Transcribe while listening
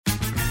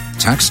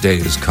Tax day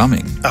is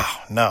coming.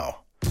 Oh, no.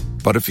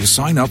 But if you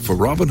sign up for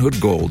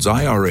Robinhood Gold's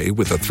IRA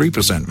with a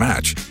 3%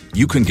 match,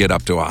 you can get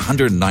up to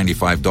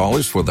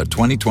 $195 for the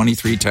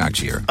 2023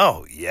 tax year.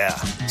 Oh, yeah.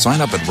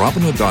 Sign up at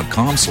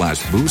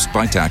Robinhood.com/boost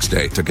by tax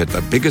day to get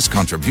the biggest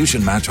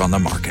contribution match on the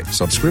market.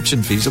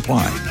 Subscription fees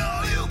apply.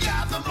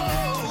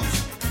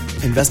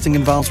 Investing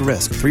involves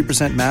risk.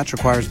 3% match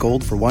requires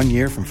gold for 1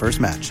 year from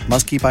first match.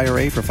 Must keep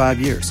IRA for 5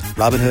 years.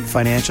 Robinhood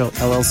Financial,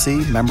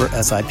 LLC, member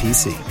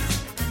SIPC.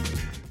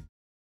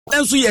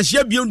 Enso ye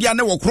hia biom dia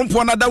na wo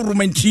krompo na da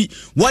romanti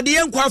wo de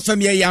yenkwa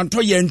afam ye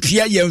yanto ye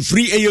ntwea ye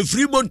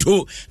free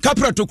bonto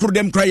kapra to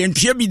kurdem kra ye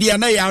ntwea bi dia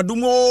na ya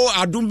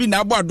adum bi na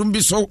abo adum bi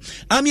so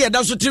am ye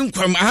da so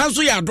tinkwam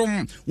ahanso ya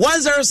adum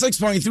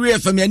 106.3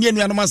 FM ye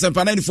anu anu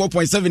masempa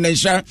 94.7 na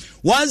sha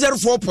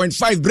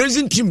 104.5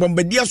 Brazil team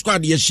bombardier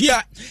squad ye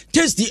hia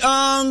tasty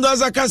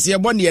angaza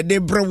Kasiebo ne ye de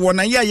bre wo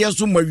na ye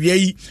yeso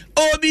mawiei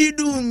obi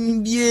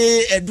dum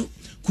bie edu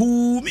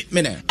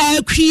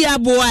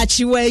Kasiebo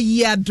achiwe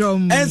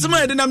yadom.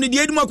 Ensema de nam ne de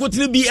eduma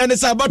kotene bi ene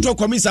sa abato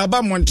komisa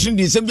aba montre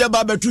de sem bia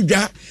ba betu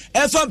dwa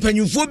efa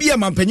mpanyimfo bi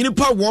ma mpanyini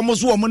pa wo mo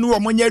so wo mo ne wo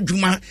mo nya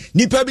adwuma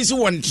nipa bi so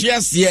won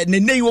triase ne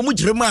nei wo mo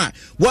girema a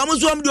wo mo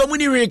so am de wo mo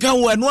ni reka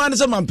wo eno an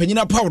se ma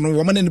mpanyina pa wo no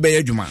wo mo ne be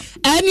adwuma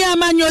ani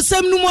amanyo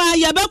sem nu mu a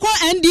yebeko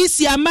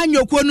NDC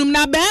amanyo konum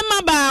na be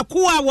ma ba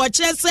ko a wo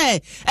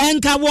chese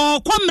enka wo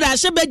komra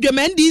hye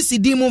bedwama NDC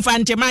di mu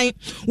fanteman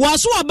wo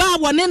so oba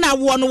wo ne na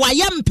wo no wa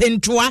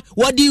yempento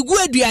wadi igu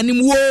aduane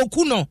mu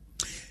woku no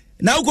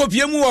na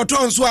ukopie mu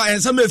woton so a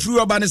ensam afiri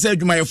oba ne say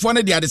adwumayefo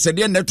ne de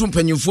adesede na to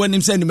mpanyimfo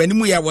anim say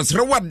nimanimu ya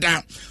wosre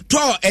wada to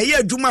eye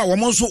adwuma wo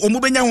mo so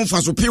omubenya ho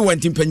faso pe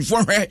wanti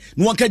mpanyimfo hwe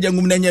no wonka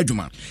ngum na nya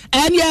adwuma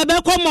eni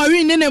ebeko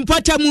mori ne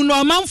mpota mu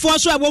no manfo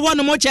so ebobo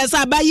no mo chese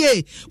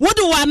abaye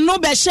wode wano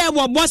be hye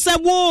wo bose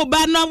wo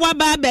ba no wa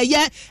ba be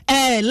ye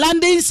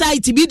landing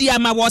site bi dia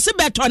ma wo se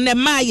beto ne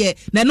maye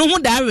na no ho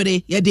da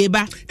were ye de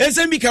ba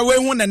esem bi ka we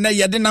hu na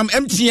ye de nam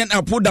MTN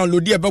app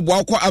download e bebo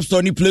akọ App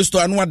Store ni Play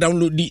Store no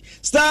download di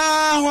star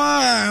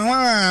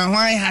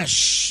why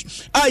hash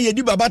ye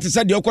di baba te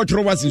said de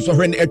okotro wasi so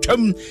hwe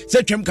atwam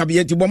se twam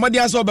kabiyeti bomade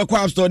aso be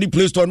App Store ni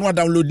Play Store no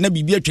download na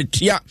bibia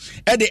twetwea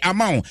e de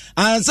amount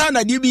ansa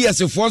na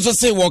DBS fo so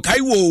se wo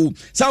kai wo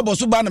sa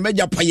boso ba na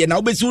meja paye na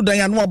obesi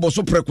udan anu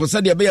aboso preko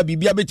se de be ya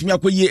bibia betumi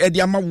akoye e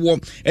de amawo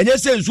enye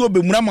se nsuo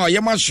bemura ma ye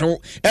ma hyew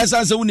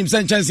esa se unim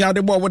se nchanse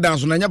ade bo wodan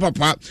so na nya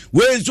papa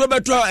we nsuo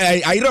beto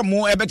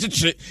ayiramo e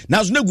betete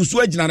na so na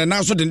gusu agina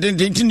na so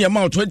dendenden ne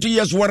amount 20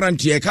 years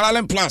warranty e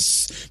Kalalen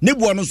Plus ne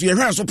bo no so ye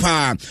hwan so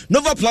pa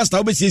Nova Plaster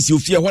obesiesi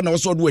ofie ho na wo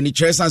so do ani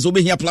kyerɛ san so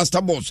obehia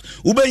plaster boards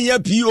obehia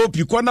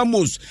POP corner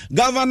most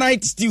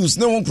galvanite steels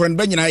ne won kran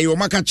ba nyina ye o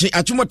makache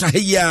atwomota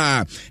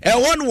heya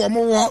ho no wo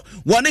mo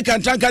wo ne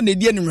kantanka na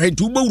die ne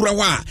hwentu bowura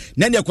ho a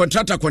na ne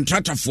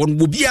contractor fo no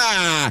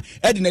bobia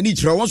e de na ni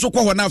kyerɛ won so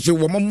kɔ ho na afi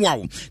wo mo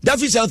wo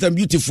Daffy Health and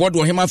Beauty for do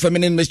hema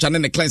feminine mixture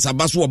ne clients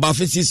abaso wo ba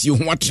fesisi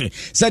ho atre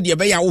said ye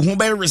be ya wo ho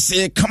be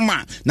rese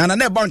kama na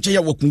na ba nche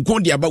ya wo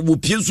kunkon de aba wo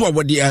pie so a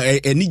wo de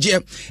anije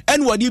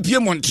en wo de pie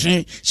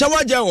montre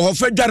shawaja wo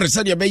fa dware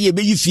said ye be ye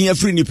be yi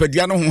afri ni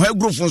padua no ho ha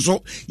grofo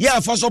so ya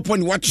afa so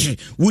poni watre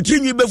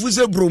wutrinwi befu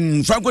se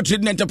brom Franco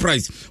Trading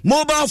Enterprise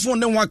mobile phone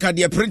ne waka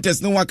de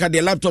printers ne waka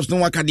de laptops ne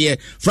waka de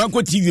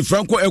Franco TV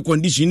Franco air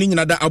conditioning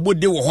nyina da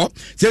abode wo ho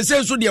se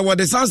so de wo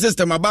the sound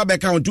system ababa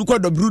account to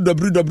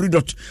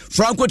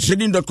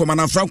www.francotrading.com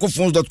and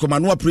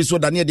francophones.com no preso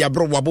da ne de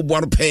abro wo abobo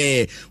no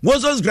pe wo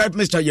subscribe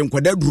Mr.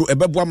 Yenkwada duru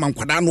ebebo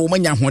amankwada no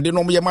manya hode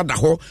no ye mada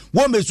ho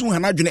wo mesu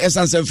hanadwene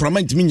essence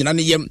frament mi nyina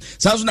ne yem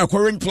sanso na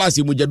Current Plus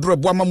mu jaduru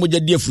ebo ama moja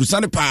die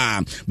frusane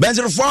pa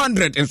benzer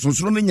 400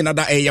 ensonsoro no nyina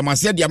da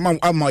yamase de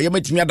ama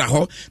yamatimi ada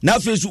ho na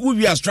afesu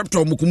uwi a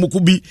straptor mukumuku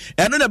bi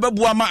eno na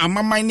bebu ama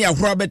amaman ne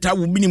ahoro beta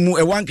wo binimu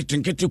e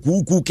wanketenkete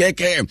kuuku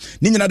keke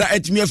ni nyina da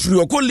atimi afiri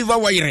o liver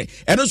wire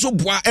eno so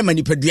boa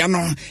emani padua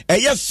no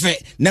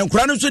eyefe na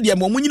nkura no so de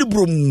ma munyini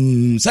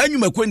brom sa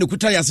nwuma ko ne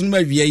kuta yase no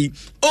mawie yi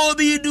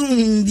obi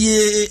dum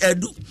die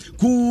edu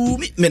ku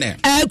mene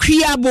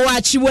Kasiebo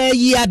achiwe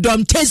yi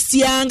adom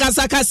testia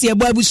ngasa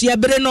Kasiebo abusia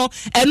bere no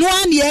eno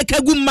an ye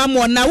kagu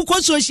mammo na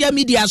wo social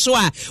media so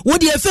a wo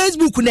de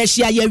Facebook na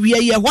hia ye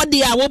wie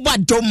hode a wo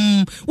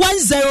badom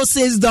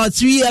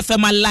 106.3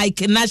 FM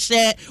like na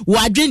share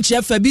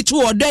wadwenche fa bi to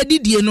odo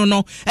adidie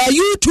no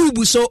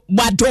YouTube so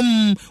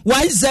badom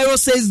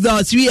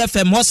 106.3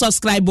 FM ho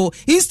subscribe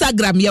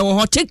Instagram ye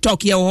wo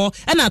TikTok ye wo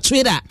na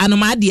Twitter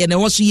anoma de ne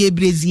wo so ye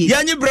brezie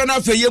yanyi bre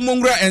na fa ye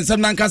mongura ensem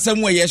na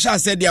nkasam we ye sha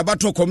se de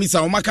abato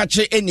komisa wo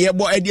makache eni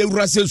ebo ade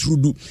awura se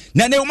surudu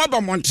na ne wo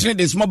maba montre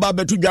de small ba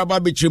betu dwa ba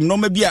be chim no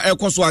ma bia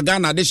ekoso aga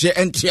na de hye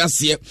monte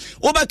ase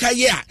obaka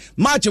ye a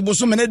March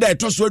boso mene da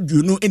etoso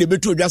aduonu ene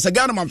beto odwasa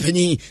Ghana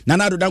mampanyin na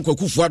na adodan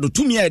kwakufu ado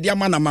tumi a de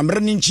ama na mamre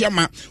ne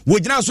nchiama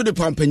wogina so de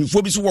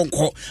pampanyifo bi so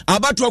wonko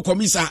abato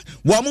komisa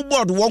wo mo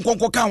board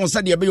wonko ka ho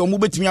sade be yo mo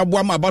betimi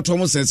aboa ma abato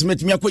mo sense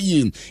metimi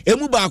akoyi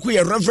emu ba ko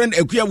ye Reverend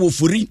Akua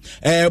Wofuri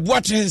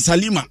Boate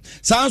Salima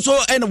sanso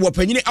ene wo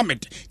panyini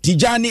Ahmed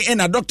Tijani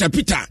ena Dr.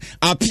 Peter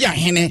Apia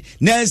Hene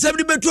na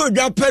nsabri beto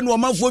odwa pen wo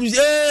mafo mi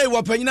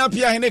wo panyini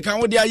Apia Hene kan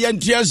wo de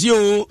ayantiase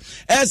o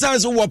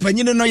esanso wo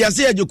panyini no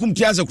yase ajekum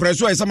tiase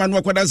kreso esama no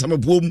akwada nsama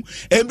bom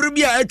embre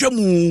bia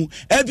atwamu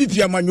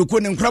MPP amanyoko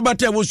ne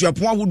nkrabata wo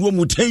suapon ahodo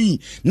mu tan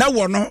na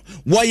wo no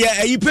wo ye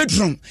ayi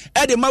patron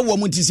e de ma wo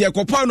mu tisi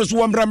ekopa no so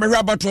wo mbra mehwa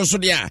abato so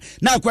de a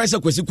na akwasa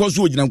kwasi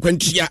koso ogina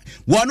nkwantia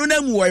wo no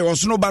na mu wo ye wo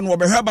so no ba no wo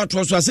behwa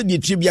abato so ase de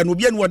tribia no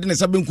bia no wo de ne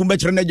sabenkum ba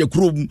kire na agya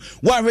krom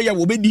wo ahwe ya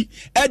wo bedi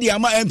e de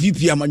ama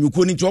MPP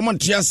amanyoko ni nti wo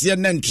ntiase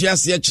na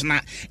ntiase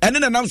kyena ene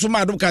na nam so ma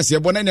adom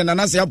Kasiebo na ne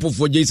nanase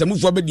apofo jeisa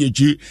mufu ba de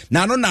achi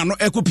na no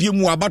ekopie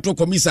mu abato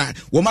komisa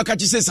wo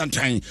makachi se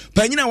santan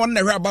panyina won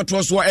na hwe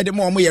abato so e de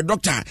ma wo ye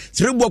doctor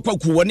Sirigbo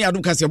kwaku woni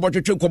adom Kasiebo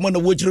twetwe komo na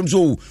wo kyerem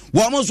so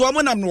wo mo so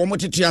mo nam no mo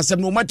tete asem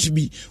no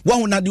matibi wo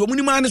ho na de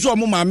omuni ma ne so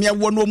mo maame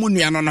wo no mo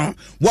nua no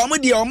wo mo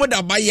de wo mo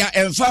da baya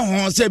emfa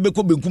ho se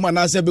beko benkuma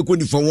na se beko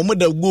nifo wo mo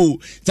da go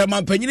ta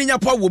mampanyini nya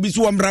pa wo bi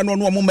so wo mra no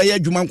mo maye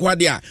adwuma nko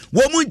ade a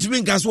wo mo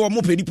ntimi nka so wo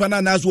mo pedipa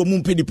na so wo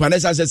mo pedipa na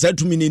sa se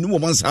tumi ni wo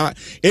mo nsa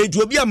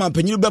etu obi a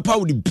mampanyini be pa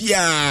wo de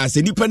bia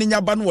se nipa ni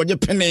nya ba no wo je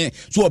pene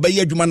so wo be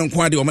ye adwuma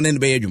nko ade wo mo ne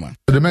be ye adwuma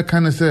the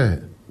mechanic say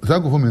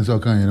zako for me so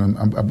kan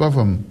apart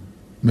from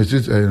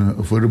Mrs.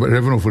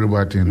 Reverend Oforibo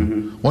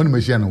one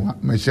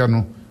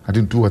Messiano I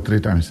think 2 or 3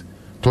 times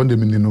told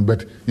them in no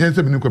but yes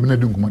me ko me na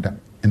dun kumada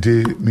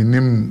enti me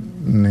nim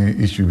ne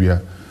issue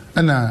bia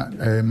ana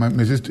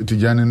Mrs.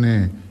 Tijani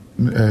ne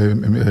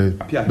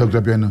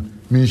Dr. Piano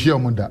me share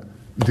omoda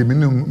enti me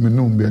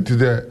num bia enti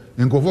the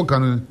nkofo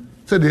kan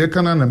say the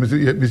kana na Miss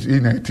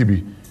na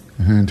TB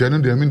enti no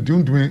dey me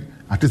ntumi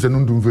atese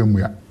no ndum fam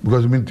ya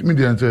because me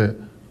dey say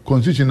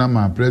constitutional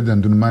man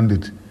president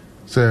mandate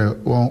say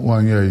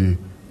one year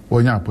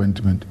onya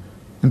appointment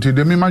nti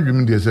de me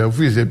madwum de say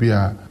ofi say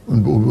bia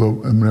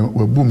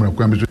wabu mra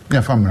kwan bi so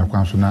nya fa mra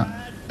kwan so na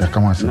ya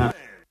kamasa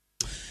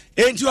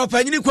enti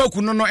opanyini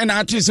kwaku no ena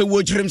ate se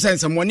wo kyerem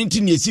sense mo ne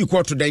nti ne esi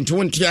court da nti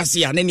wonte ase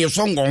ya ne ne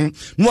songon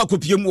no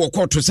akopie mu wo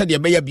court se de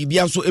be ya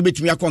bibia so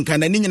ebetumi akonkan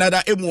na ne nyina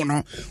da emu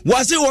no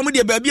wase wo mu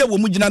de ba bia wo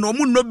mu gina no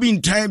mu no bi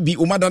ntan bi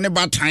umada ne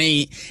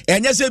batan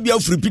enye se bia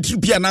ofri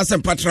pitri na se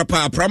patra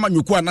pa prama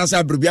nyuku anase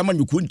abribia ma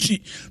nyuku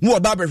nti no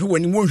oba behwe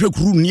wani mo hwe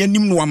kuru ne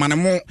anim no amane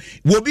mo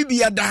wo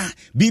bibia da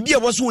bibia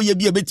wo so wo ye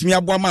bia betumi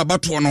aboa ma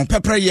abato no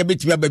pepra ye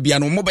betumi ababia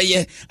no mo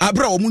beye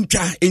abra wo mu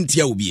ntwa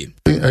entia obie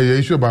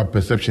issue about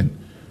perception.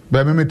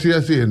 But me tell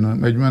say no,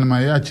 me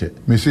my yache.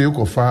 Me say you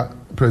kofa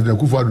President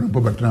Kufuor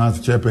Nkrumah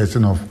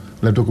chairperson of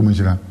Electoral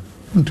Commission.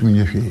 Ntumi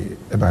yefe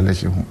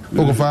election ho.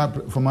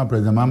 Kofa former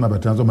President Mama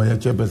Batanzo my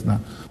chairperson.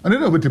 And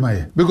then obeti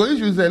my because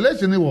issue say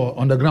election was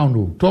on the ground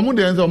o. To mo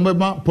dey say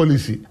on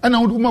policy. And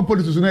now my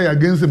policy so na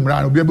against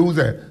mra no bia be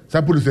say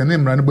sa policy na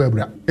mra no bo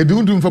abra. E di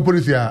untum for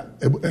policy a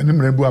ne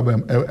mra bu abra.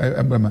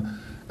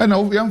 And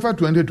now yamfa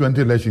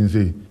 2020 election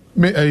say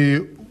me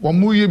wo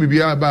mu ye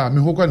bibia ba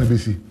me hokwa na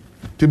besi.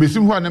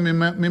 Tibesim ho na me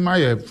ma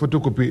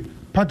photocopy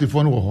party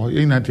phone wo ho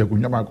ye na tia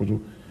kunya ba ko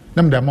so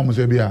na me da mom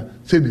say bia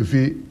say the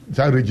fi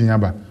za region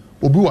ba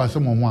obi wa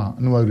asem mo a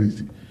na wa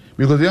resi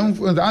because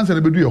the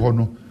answer be do ye ho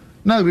no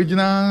na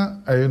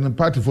regional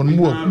party phone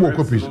mo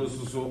copies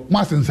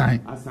ma sign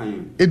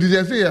it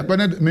is say ya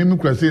but me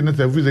kura say na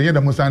say freeze ye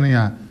da mo sign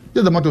ya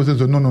just the matter say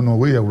no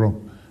we are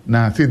wrong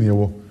na say ne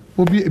wo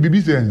obi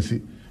bibi say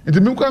nsi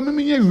enti me kwa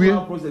me nya wie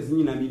process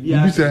ni na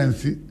bibi say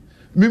nsi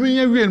me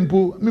nya wie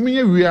mpo me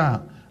nya wie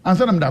a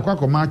ansa na mda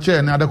kwa ma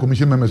chair na other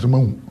commission members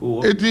mahu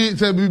eti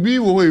say bibi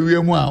wo ewie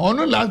mu a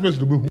ono last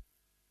person be hu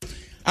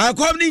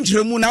akwam ni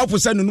nkyeremu na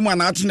oposa nunu ma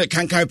na ato ne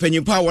kankan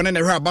panyimpa wona ne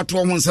hwe abato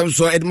ho nsam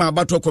so edma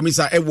abato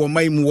komisa ewo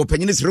mai mu wo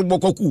panyine Sirigbo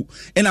kwaku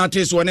ena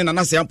ate so ne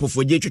nanase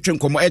ampofo je twetwe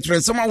nkomo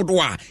etrensem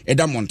awodo a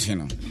eda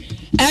monteno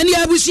ani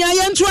abusia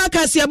yentu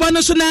Kasiebo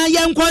no so na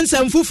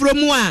yenkonsam fufuro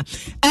mu a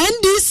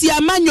NDC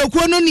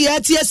amanyoko no ne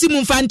atiasi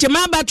mu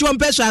mfantema abato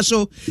mpeswa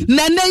so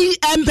na nei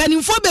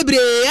empanimfo bebre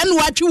ene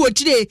watwe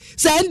wotire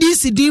sa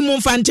NDC di mu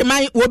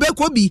mfantema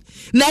wobekobi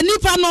na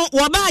nipa no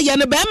woba ye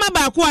ne bema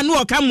ba ko ane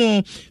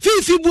okamo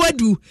fifi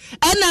buadu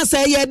ana sa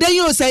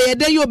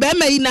yeden yo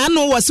bema yi na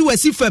no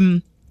wasi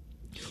fam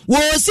wo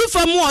si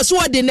fam wo so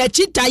de na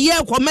chitaye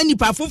kwama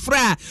nipa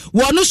fofora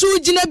wo no so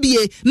gina bie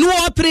no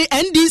opre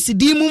NDC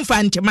di mu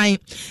mfanteman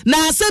na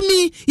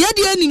asemi ye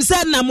de anim se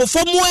na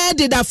mofom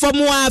de da fom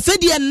a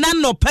fedie na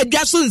no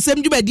padwa so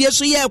nsem dwubadie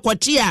so ye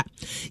kwote a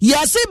ye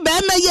se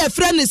bema ye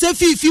frɛ ne se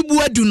fifi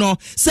buadu no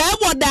se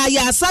woda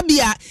ya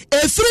asabia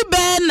efri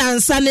be na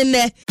nsane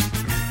ne.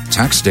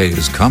 Tax day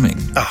is coming.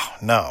 Oh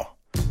no.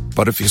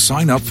 But if you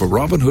sign up for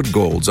Robinhood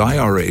Gold's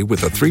IRA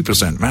with a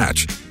 3%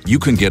 match, you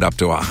can get up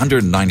to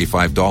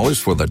 $195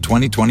 for the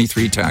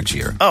 2023 tax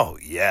year. Oh,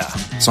 yeah.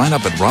 Sign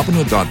up at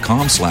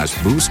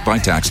Robinhood.com/boost by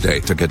tax day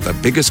to get the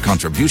biggest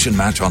contribution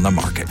match on the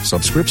market.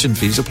 Subscription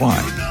fees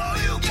apply.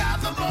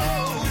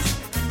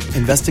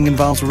 Investing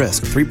involves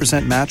risk.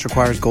 3% match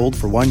requires gold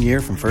for 1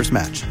 year from first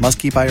match. Must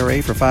keep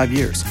IRA for 5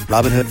 years.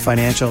 Robinhood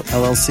Financial,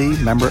 LLC,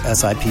 member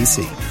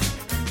SIPC.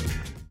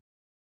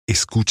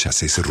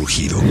 ¿Escuchas ese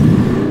rugido?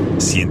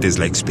 ¿Sientes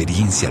la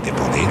experiencia de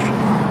poder?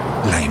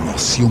 ¿La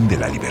emoción de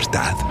la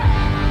libertad?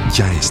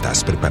 Ya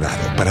estás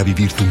preparado para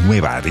vivir tu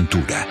nueva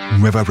aventura.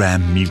 Nueva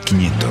Ram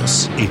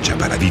 1500, hecha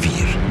para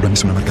vivir. Ram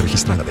es una marca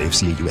registrada de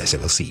FCA US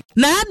LLC.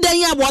 Na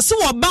danya wose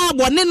woba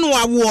wone no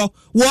awo,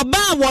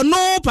 woba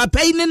wono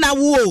papa ni na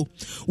wo.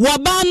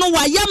 Woba no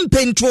wayam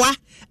pentoa,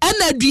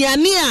 ena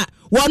aduane a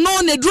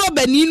wono ne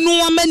drobani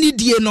no amani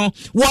die no.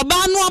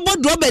 Woba no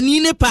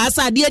abodrobani ne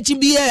paasa de achi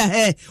bi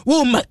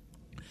wo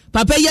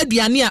papa ya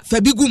duane a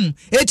fabigum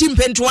eti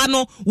mpentoa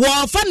no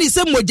wo fa ni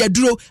se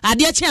mogyaduro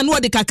ade achi anu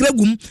ode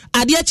kakragum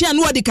ade achi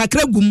anu ode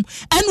kakragum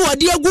enu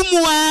ode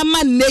agum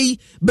ama nei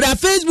bra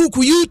Facebook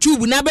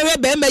YouTube na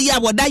be me ya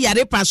woda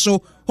yare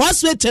paso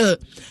hospital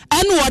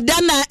enu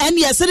oda na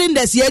enu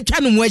cylinders ye twa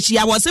no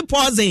ahia wo se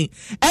pausing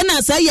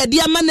ena say ye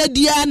dia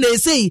manadia na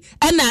sei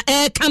ena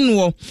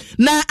kano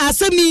na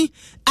asemi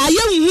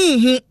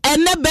ayehunhu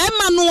ene be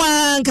ma no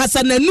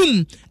ankasa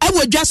nanum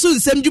ewo dwaso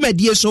nsem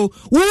dwumadie so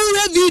wo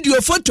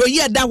video photo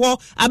ye da ho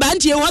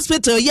abantie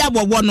hospital ye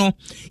abobo no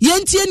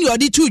yentie ni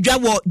odi tu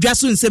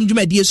dwaso nsem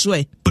dwumadie so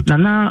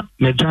nana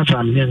me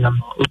driver me na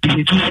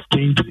obi to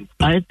change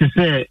I to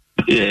say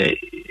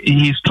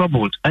he is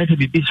troubled. I said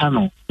bibi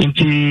hano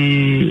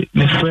inti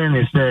my friend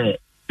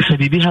is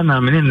bibi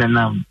hana me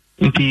na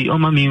inti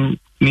oma mi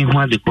hu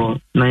adeko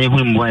na ye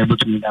hu mbo able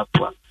to me that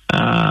one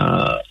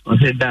I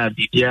said that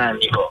bibia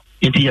ni ho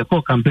inti ya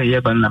ko campaign ye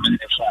ban na me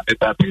fa be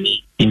ba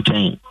ni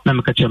intin na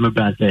me ka che me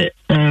bra say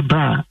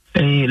bra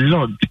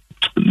lord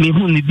me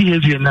hu ni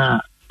behavior na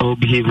o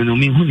behavior no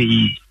me hu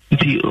ni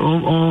inti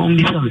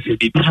only some say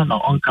bibi hana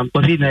on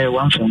campus na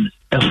one from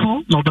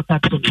phone no be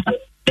tax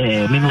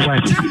me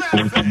wife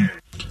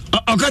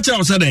Okacha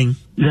osaden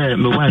yeah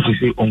my wife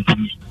say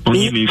onkum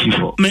only me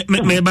fifo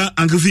me ba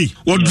Uncle V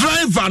or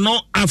driver no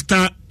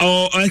after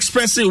or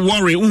expressing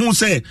worry who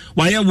say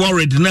why you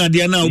worried na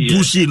dia na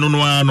pushing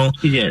no ano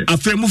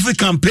after movie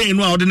campaign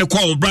no de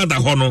call brother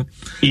ho no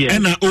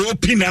and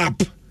open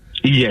up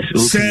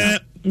say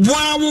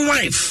wow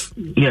wife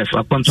yes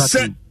I contract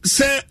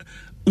say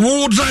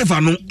wo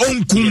driver no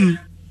onkum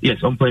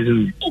yes on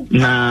present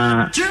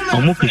na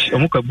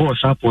omuka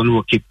boss up on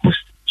wo keep cost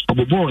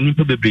obobo ni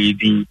pe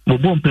bebredi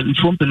obobo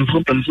from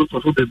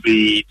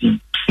bebredi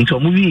nso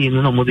movie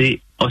no mo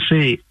de o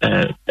say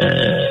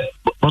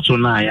bottle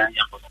na ya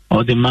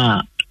o de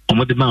ma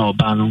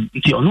oba no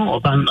nti ono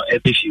oba no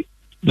ebefi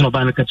no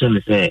oba no kacha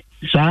me say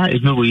sa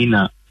ejme wo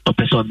ina o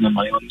person na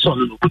ma so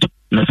no put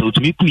na so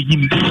to me ku yi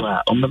mi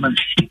fa o ma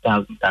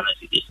 50,000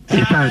 cedi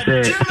e san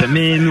say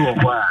me ni wo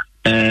kwa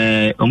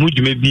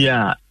omudwuma bi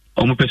a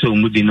omo pese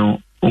omudi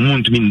no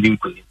omuntu mi ndim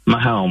ko ma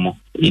ha omo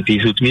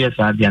ifi so to me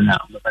asa dia na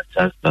omo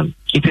pasa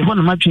ifi ho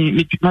na ma twi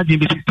be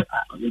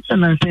sister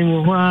na say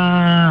wo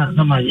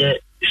na ma ye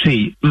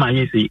say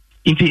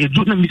ifi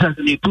edu na mi san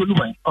say to no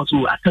wan also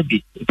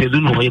akabi ifi edu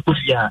no ye ko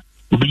sia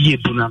obi ye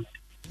edu na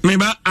me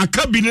ba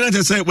akabi na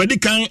say we di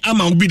kan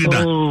ama obi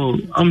dida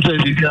am say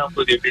this am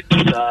for the bit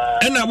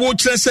na wo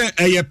kire say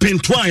eye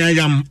pento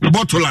ayam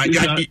bottle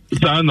ya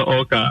sa no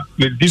oka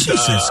me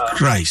Jesus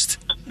Christ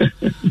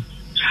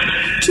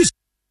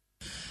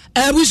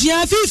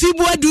Abusia fifi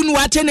boadu no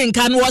atene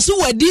nka no wo so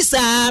wadi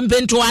saa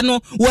mpentoa no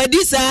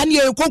wadi saa ne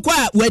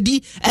kokwa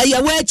wadi eye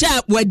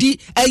wacha wadi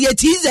eye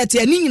tizet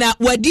ani nyina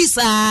wadi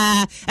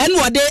saa ene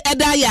wode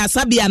eda ya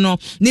asabia no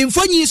ne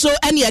mfonyi so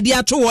ene ade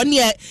ato wo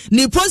ne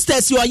ni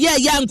posters yo ye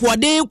ya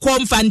nkode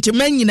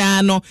komfantema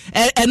nyina no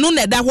eno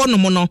na eda ho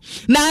no no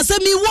na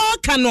asemi wo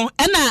ka no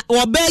ena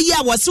oba yi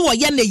a wo se wo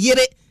ye ne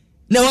yire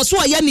na wo so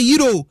wo ye ne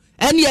yiro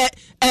ene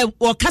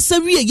wo kasa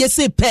wie ye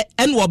se pe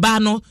ene wo ba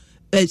no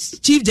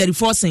Chief Jerry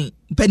Forcing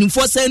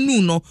penimforce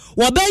nu no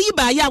wo ba yi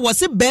ba ya wo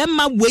se be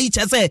ma wei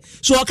che se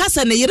so o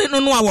kasa ne yire no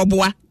no a wo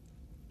boa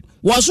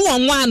wo so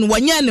wonwa no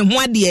wonya ne ho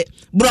ade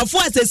brofo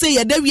asese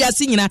ye da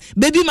wiase nyina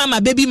baby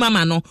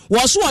mama no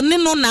wo so ne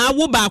no na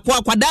awo ba akwa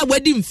akwada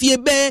wadi mfie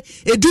be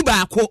edu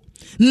ba akọ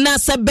na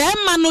se be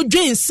ma no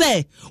dwen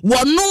se wo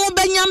no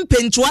benya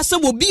mpentoa se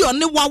wo bi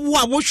one wawo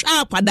a wo hwa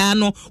akwada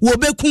no wo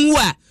bekun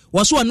a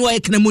wo so no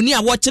eknamuni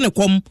a wo kyene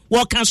kom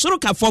wo kan soro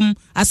ka fom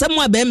asem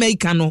a be mai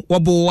ka no wo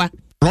bowa.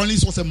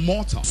 Rollins was a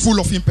mortal, full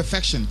of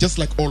imperfection, just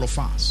like all of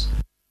us.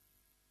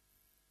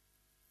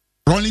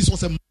 Rollins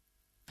was a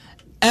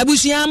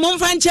Abusia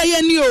momfanche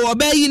ye ni o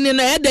obayi ni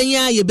na edan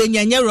ya ye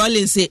benya nye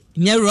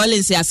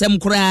Rollins asem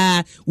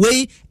kura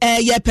we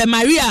ye pe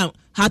Maria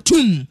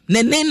Hatum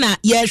nene na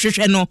ye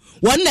hwehwe no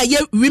won na ye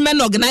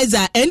women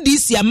organizer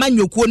NDC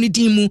amanyokuo ni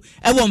din mu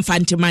e wo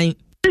mfanteman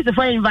police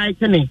for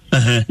invite me.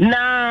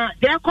 Na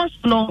their cost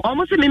no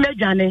almost me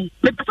jane.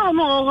 Me person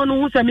no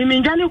who say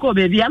me jane ko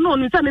baby. I know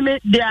say me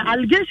their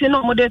allegation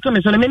no mo dey to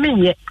me so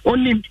me ye.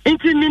 Onim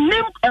inti me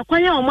name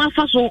ekwanya o ma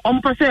fa so o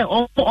mpa say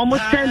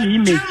almost send me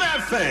image.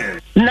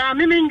 Na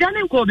me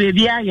jane ko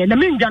baby aye. Na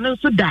me jane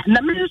so da.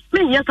 Na me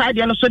yes I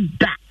dey no so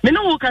da. Me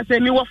no ka say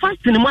me wo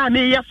fasting mo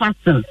me ye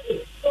fasting.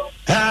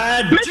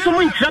 Me so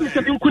mo ntira me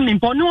se me nkuni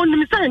mpo no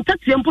nim say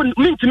ntatia mpo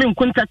me ntumi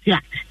nkuntatia.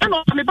 E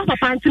no me papa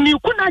panti me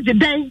kuna je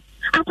den.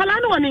 Akwala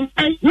no woni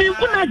me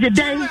kuna je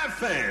den.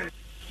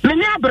 Me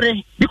ni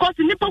abre because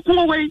nipa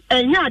kun we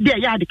enya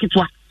ade ya ade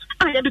kitwa.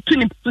 I had to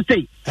to say.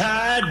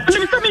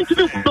 Me say me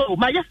ntumi ko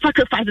my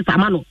sacrifices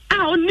amano.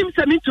 Onim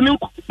say me ntumi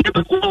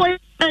nipa kun we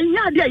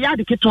enya ade ya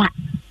ade kitwa.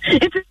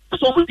 It is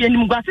so good and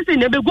Mugasi say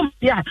never go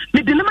ya.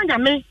 Me de na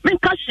me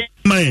cash.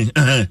 My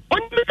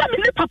on me say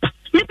me papa.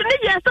 Me de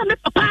yes me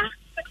papa.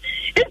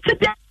 It's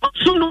the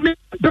so no me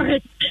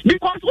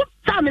because what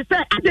time is say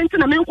I didn't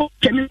na me ko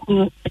kemi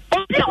ko.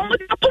 On be on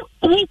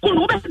the ko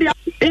no be dia.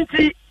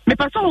 Enti me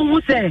person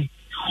who say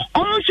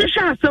on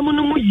shusha asem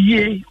no mu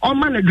yie on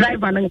man the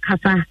driver na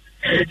nkasa.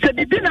 Se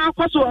bibi na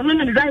akwaso on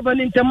the driver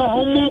ni ntema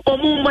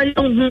omu ma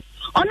yehu.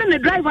 On the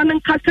driver na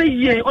nkasa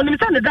yie on me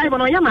say the driver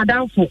no ya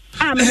madamfo.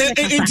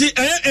 Enti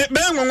be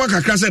won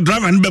kakra say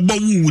driver no be bo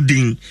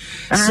wudin.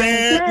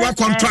 Say wa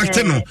contract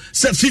no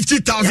say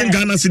 50,000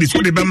 Ghana cedis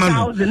for the be man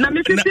no. Na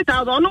me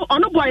 50,000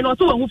 ono boy no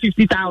so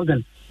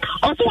 50,000.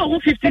 Also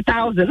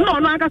 50,000. No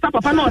akasa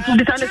papa no to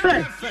this and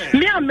say.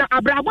 Me am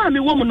abrabo am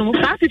wo mu no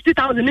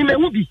 50,000 ni me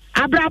hu bi.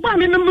 Abrabo am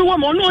me wo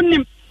mu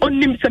no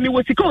onim se me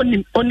wosika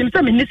onim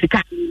se me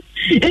nisika.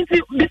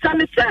 Enti bisa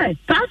me say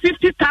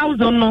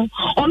 50,000 no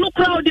ono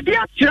crowd bi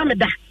atira me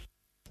da.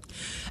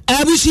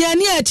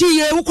 Abusiani ati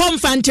ye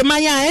ukomfa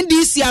ntemanya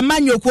NDC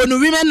amanyoko no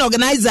women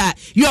organizer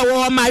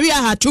yo Maria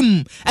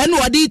Hatum ene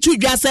odi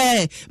tudwa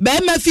se be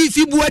ma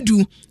fifi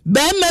buadu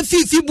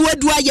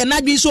aye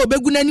na dwi so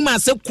obegu nanim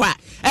ase kwa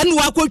ene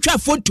wakotwa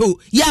photo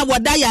ya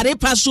woda yare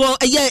paso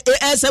ye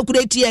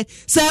security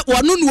se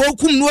wono no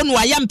okum no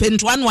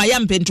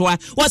ayampentoa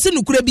wose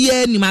nukure bi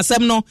anim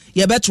asem no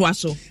ye betoa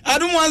so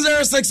Adum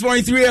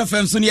 106.3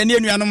 FM so ne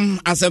anuanom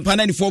asempa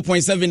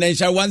 94.7 and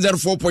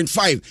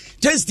 104.5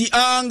 Tasty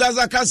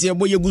angaza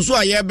Kasiebo yeguso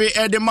ayebe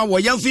edema wo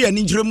yamfi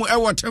ani nkyeremu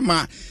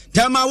ewotema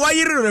tama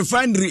wayire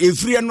refinery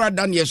efiri no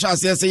adan ye hya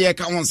se ye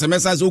ka won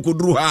semesa so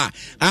koduru ha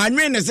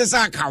anwe ne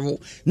sesa akawo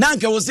na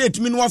nka wo se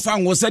etimi no wafa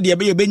ngo se de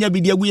be benya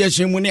bidi agu ye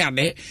hyenmu ne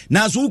ade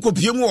na so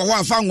ukopie mu wo ho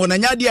afa ngo na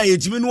nyade a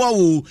etimi no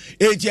wo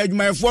eti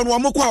adwumayefo no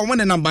mo kwa wo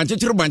ne namba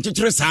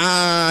bankyekere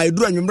saa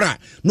eduru anwumra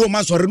no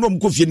ma sore no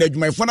mkofie na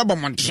adwumayefo na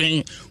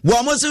bamonten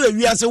wo mo se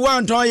wiase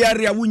wanton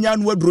yare a wunya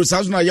no aduru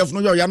saa so na yefo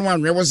no yo no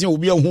anwe wo se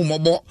obi ahu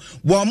mobo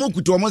wo mo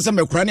kuto mo se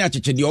mekura ne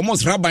akyekyede o mo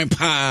sra ban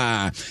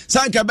pa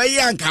sanka be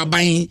yanka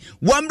ban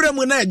wambre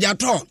mu na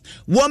ajato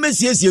wo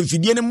mesiesie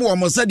mfidie ne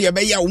mo sade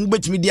be ya wo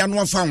betimi dia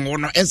no afa wo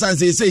no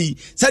esanse sei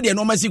sade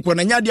no masi ko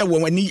na nyade wo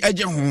wani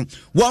agye ho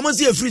wo mo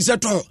se efiri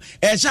seto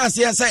e hya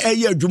ase sa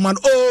eye adwuma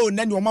no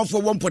na ne omafo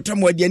wo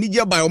mpotam ade ani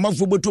gye ba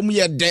omafo botom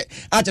ye de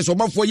ate so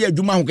omafo ye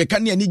adwuma ho keka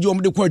ne ani gye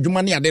omde ko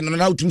adwuma ne ade no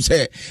na utum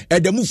se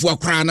edamufu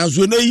akra na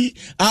zo nei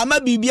ama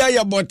bibia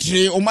ye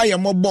botre omaye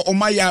mobo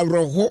omaye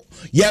awroho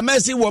ye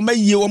masi wo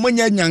maye wo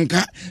nya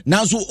nyanka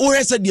na so o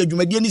hese de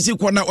adwumade ani si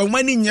ko na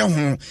omani nye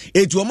ho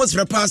etu omo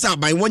sre pass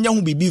aban wonya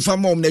ho bibi fa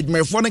mom na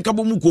adwumafo ne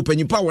kabo mu ko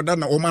panyipa woda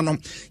na oma no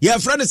ye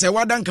friend se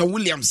wadanka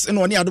Williams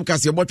no ne adu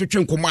Kasiebo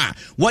twetwe nkoma a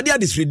wode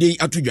adesrede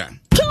atudwa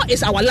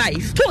is our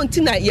life. To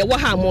untina ye wa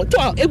ha mo to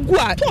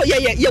egua to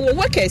ye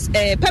workers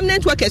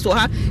permanent workers wa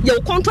ha ye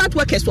contract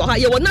workers wa ha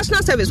ye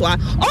national service wa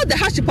all the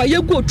hardship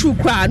ye go through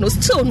cra no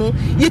still no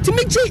ye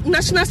timiji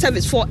national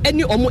service for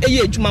any omo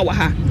eye adwuma wa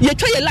ha ye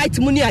twa ye light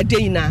money a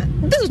day na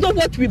this is not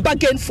what we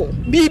bargain for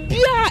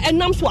bibia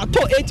enam so ato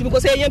 80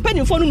 because ye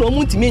mpanimfo no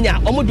omo ntimi nya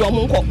omo de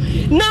omo nko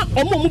na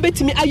omo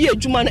betimi aye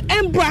adwuma no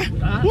embra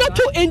na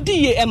to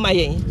endi ye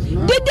emaye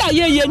deda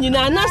ye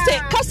nyina na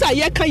se kasa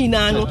ye kan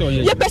nyina no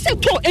ye pese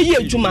to eye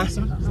adwuma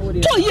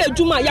to ye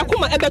adwuma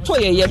yakoma ebeto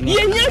ye nya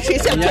hwe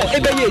se to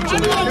ebe ye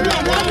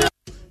adwuma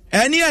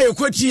Eni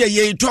ayokoti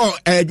ye to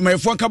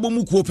adwumayefo kabo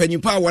mu ko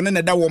panyipa wona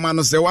ne da wo ma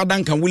no se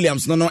wadanka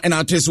Williams no na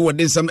atese wo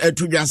densam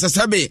atudwa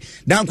sesebe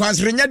dan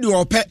kwansrenya de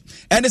ope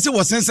ene se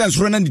wo sensen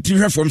soro na ne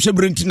tihwe fom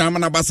hyebrenti na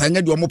amana basa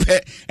nya de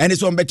omope ene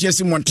se ombete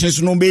se monten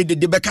so no be de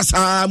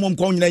bekasa mom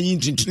kwa nyina yin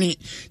tintini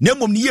na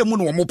mom ne ye mu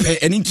no omope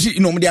ene nti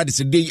no omde ade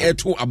se de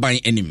eto aban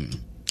enim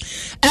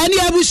Ani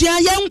abusia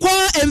yenko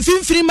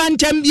emfimfiri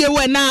mantem bie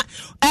we na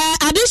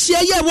adehye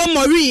ye wo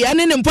mori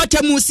ene ne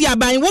mpotamu si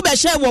aban wo be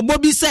hye wo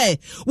bobi se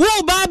wo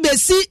ba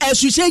besi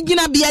ehwehye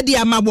gina bia de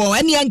amabo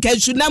ene yanka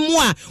sunamu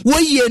a wo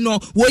yie no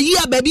wo yi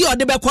ababi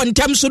ode be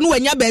kontem so no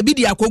wanya baabi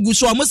de akogu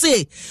so mo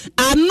se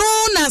anu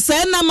na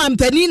se na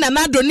mampani na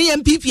nado ne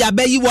MPP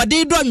abayi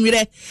wode do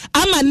nwere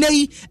ama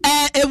nei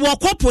wo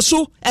kopo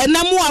so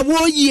enamu a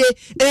wo yie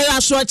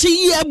asoache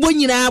yi ebo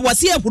nyina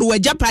wase ehuru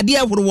wajapade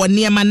ehuru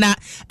wone ma na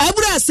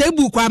abura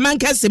sebu kwa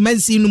manka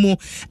semansi no mu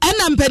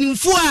ena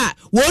mpanimfo a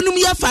wonum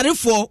ya fare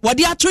for what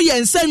they are to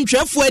yen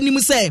centre for any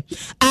say.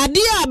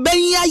 Adia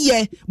Benya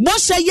ye,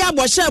 Bosha ya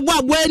Bosha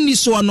when you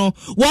so no.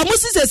 What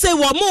Moses say,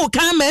 what more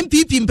come and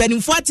peeping penny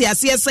 40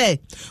 as ye say.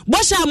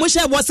 Bosha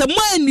Mosha was a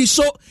man you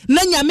so,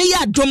 Nanya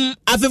mea drum,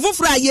 a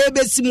fefra ye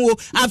besimo,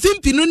 a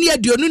fin pinunia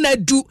dionuna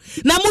do.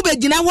 Namube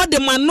Gina what the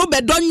man no be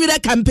done with a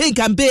campaign,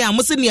 and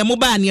Mosini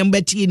Mobani and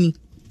Bettini.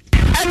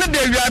 And the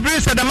day we are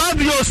braced at the mouth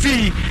you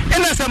see,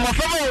 and as a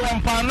mofo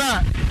one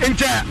pana,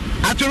 and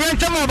at to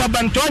rent of a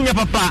Bantonia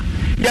papa,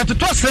 yet to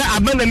toss her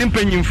abandon in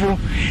Peninfo.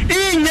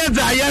 In yet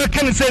I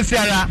can say,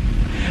 Sarah.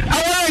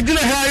 I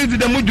didn't hear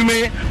the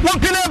Mudume, one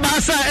pinna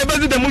bassa,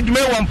 ever the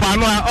Mudume one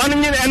pana,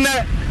 onion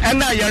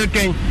and I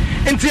hurricane.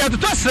 And to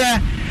toss her,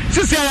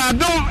 Cicera,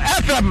 don't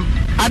FM,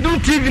 I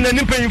don't TV in the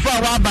Nimpin for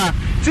a waba,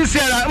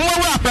 Cicera,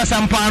 more press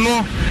and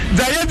pano,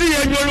 Zayadi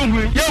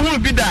and your will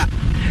be that.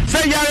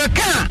 Say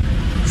Yaraka.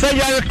 Say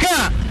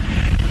Yaraka,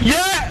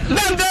 yeah,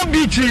 London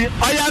Beachy,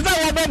 I have a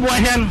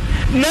boyhen.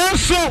 Now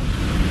so,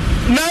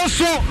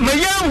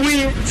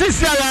 Mayawi,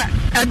 Cicera,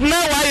 and now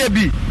I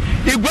be.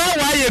 Igwa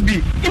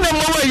YB, in a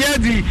more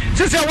yadi,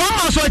 Cicera, one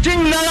was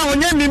watching now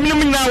on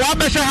Yamina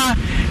Wabasha,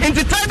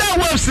 into Tada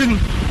Wilson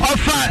of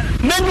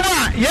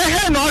Nenwa,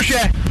 Yahan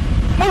Osha,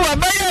 who are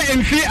buyer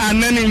and fee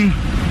and nanning.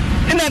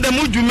 In the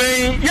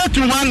Mujume, yet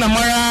to one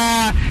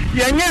Namara,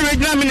 Yanya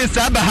Regional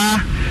Minister Abaha,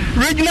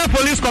 Regional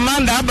Police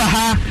Commander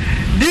Abaha.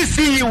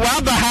 DC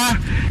Wabaha,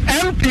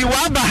 MP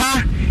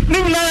Wabaha,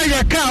 Nina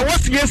Yaka,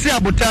 what's yes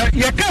abuta,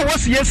 Yaka,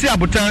 what's yes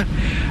abuta.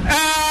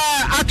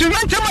 At the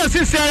mental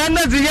sister, and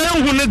the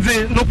young who lives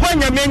in no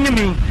point your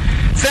enemy.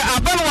 Say,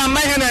 Abana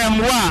Mahana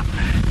and Wa,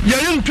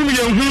 young to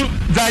you,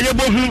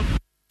 Zayabo.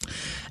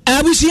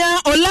 Abusia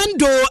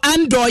Orlando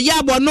Ando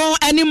Yabono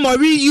any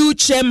Mori U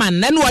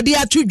chairman and what they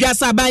are two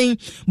jasa buying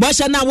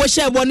Boshana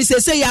Washa one is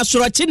a say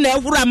Asrotin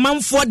Evura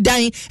Manford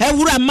dying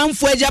Evura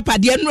Manford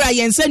Japadian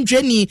Ryan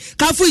Centreni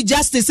Kafu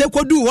Justice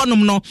Ekodu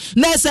Wonomno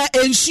Nessa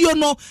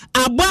Ensiono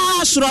Aba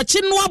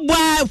Srotin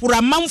Waba Fura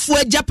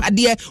Manford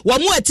Japadia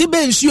Wamu Tibe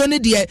Ensione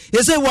dear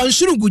is a one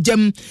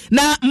Shurugujem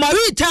na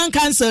Mori Town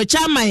Council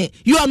chairman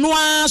you are no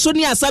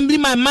Sony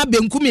Assemblyman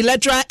Mabenkumi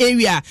Letra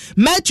area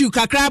Matthew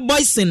Kakra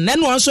Boyson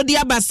and also the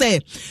Abba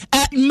say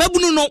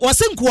mabunu no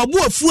wasenko obu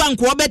afu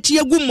anko obeti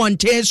egu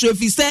monten so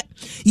efise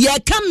ye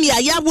kam ya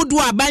yawodo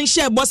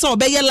abanhye bosa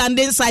obeye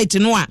landing site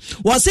no a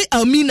wose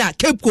Amina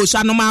Cape Coast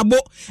anomabo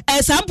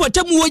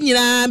esampotem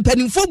wonyina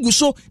mpanimfo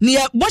guso ne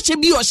boche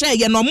bi o hye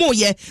ye no mo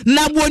ye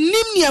na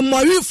wonim ne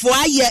morifo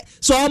aye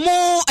so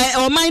omo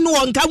oman no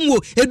wonkam wo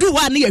edu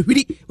hwa ne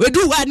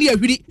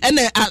ahwiri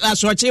ene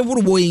asoche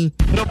wuruboyin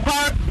no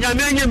kwa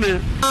nyamenyeme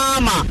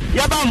ama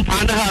yaba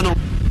mpande ha no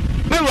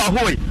me wa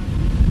hoy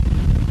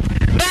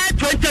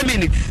 20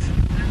 minutes.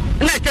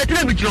 Na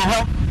chatira mi jiro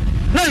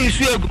na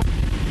yisu ego.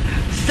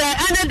 Se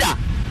aneda.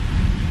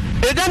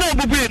 Eda na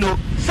obubu no,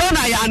 so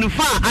na ya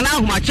anufa ana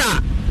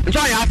ahumacha. Ncho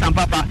ya asam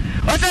papa.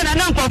 O se na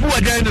nkwofu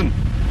wadan num.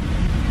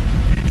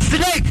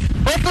 Slate,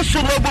 ofu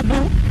suro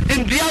obubu,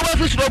 ndua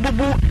ofu suro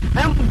obubu,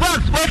 box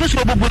ofu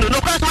suro obubu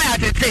no kwa so ya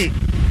tete.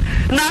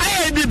 Na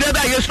e di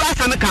beba yesu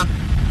asam ka.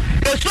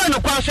 Yesu no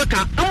kwa so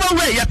ka. Nwo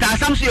we ya ta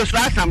asam so yesu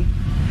asam.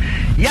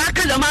 Ya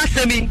ka da ma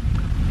asemi.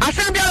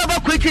 Assembly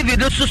of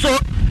creative so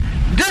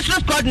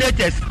district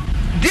coordinators,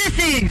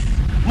 DCs,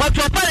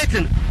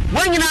 metropolitan,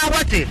 when you know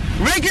what it,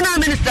 regional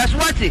ministers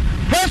what it,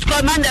 post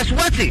commanders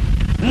what it,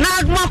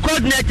 NAGMA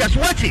coordinators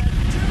what it.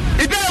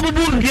 If you have a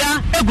boom here,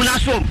 a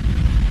gunasom.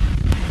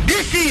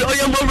 DC or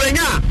your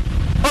Morena,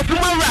 or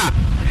tomorrow,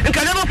 and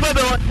can never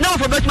no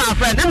for bet my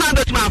friend, and not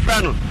bet my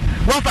friend.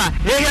 Wafa,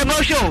 they have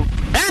no show.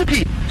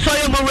 MP, so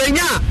your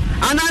Morena,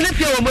 and I live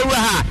your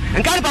Moraha,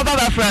 and can't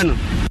papa friend.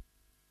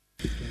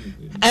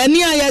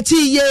 Eni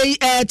ayati ye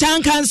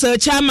town council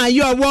chairman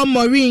you are one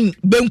Marine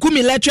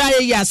Benkumi Letra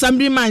ya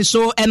Assemblyman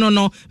so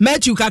enono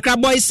Matthew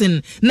Kakra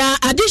Boyson na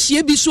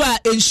adehye bi so a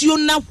ensuo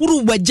na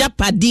huru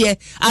wajapade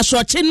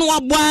asoche no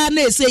aboa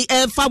na ese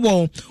efa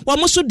won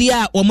wo so de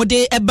a wo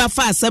de eba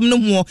fa asem no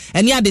ho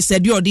eni ade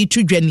sede odi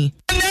twdwani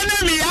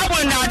enemi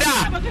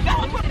abondada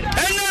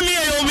enemi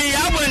yomi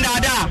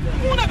abondada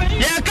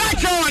ye ka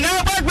cho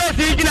na bagbe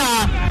si gina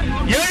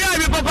ye ya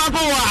bi papa ko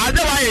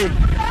adewaye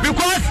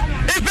because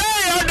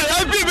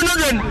people know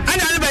then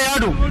and I be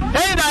yado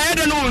hey da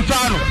head no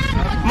nsaro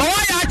ma wa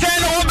ya che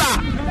no oba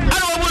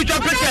ana wo bu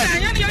chocolate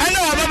ana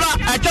wo baba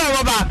a che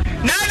wo baba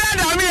na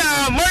da mi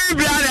mo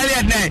bi ala le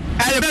ne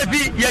ale be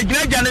fi ye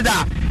gina gane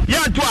da ya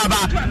to aba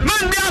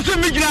man bi aso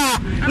mi gina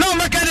no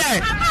make de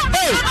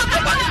hey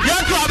ya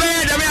to aba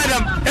ya da mi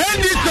adam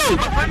and so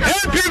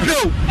hey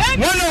people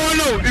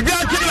wono ibi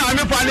atu na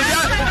me fa ne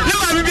ya ne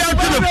ma bi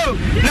atu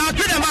na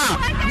to dem a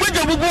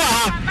gbeje bubu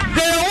ha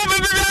ke wo be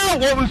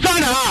wo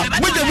nsana ha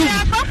gbeje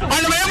bubu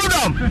on my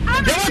own,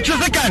 they want to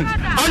second.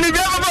 On the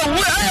other,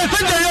 I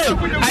send you.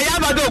 I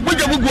have a dog,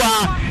 which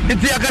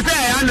it's like I say,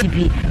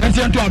 and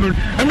send to him.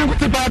 I mean,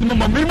 what's about the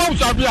minimum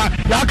of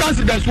your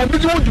considers will be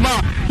good. You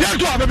have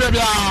to have a baby.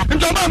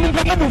 And some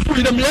of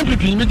freedom,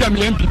 MPP,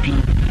 MPP.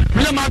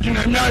 We imagine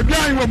I'm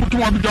blind what to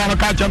want to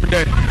catch up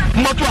there.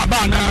 Not to a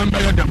ban,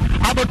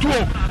 about two,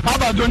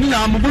 about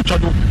Donia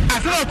Mubuchado.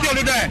 asra to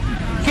le there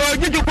so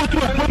you to go to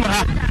from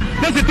ha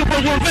this is to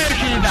go to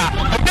fashion da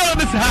odo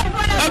be ha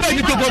aba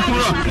you to go to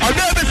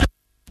odo be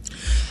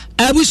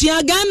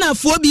Abusia Ghana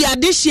fo bi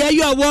adehye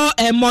yo wo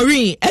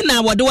Morin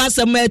na wode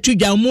wasem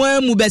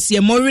atudwa mu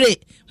besie Morire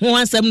ho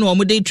asem no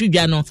mo de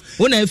twidwa no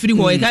wona afiri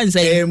ho e kan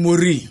say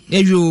Mori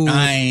ejo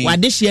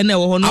wadehye na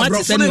wo ho no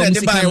ate se no mo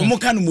sika mo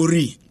kan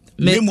Mori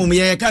memu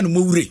ye kan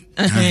mo wure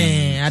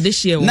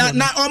adehye wo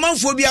na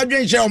omanfo bi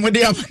adwenhye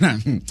omode afana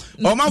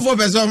omanfo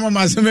pese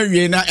omasem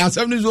awie na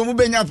asem no zo mu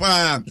benya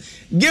pa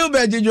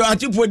Gilbert Jojo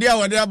atipodi a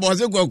wode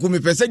abose kwaku me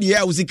pese de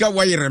ya usika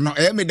wayere no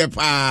me de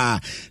pa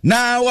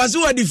na wase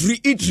wade free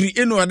Italy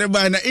eno wade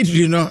ba na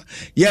Italy no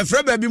ye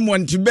fra ba bi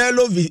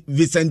Montebello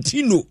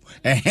Vicentino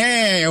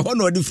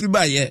hono wade free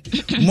ba ye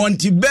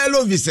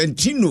Montebello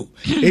Vicentino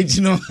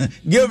ejino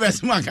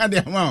Gilbert maka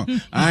de ma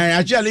ai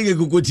actually ge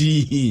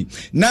kokoti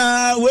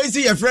na we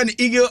see your friend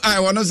Eagle Eye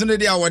wono so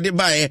de a wade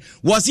ba ye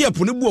wase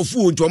apone bu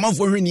ofu nti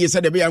omanfo hwene ye se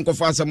de be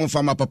yankofo asem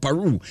fama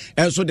paparu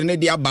enso de ne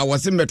de aba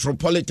wase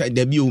metropolitan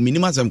de bi o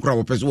masem kra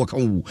wo pese wo kan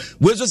wu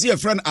we so see a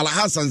friend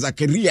Alhassan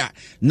Zakaria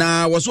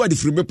na wo so ade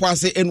fribe po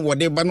ase en wo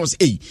de ba no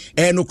se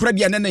no kra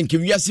dia na nke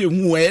wiase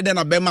hu e de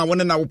na be ma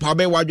wona na wo pa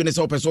be wa adwene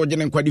se wo pese wo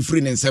gene nkwadi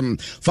free ne nsem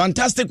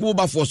fantastic wo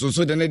ba for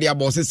so de ne de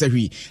aba se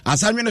sehwi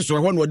asanwe ne so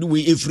ho no de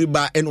we efri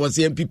ba en wo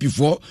se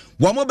MPP4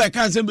 wo mo be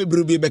kan nsem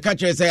bebrebe be ka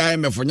kire se ya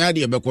mefonya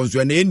de be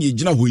konso na eni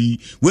gina hoyi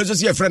we so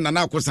see a friend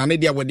na akosane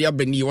de wo de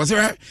abani wo se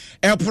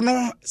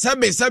epono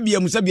sabe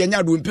amusabe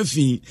anya do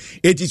mpefi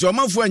eti so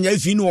manfo anya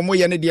afi ni wo mo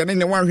ye ne de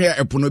ne wanhwe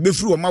epono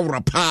befiri o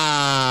mawura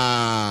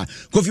pa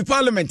Kofi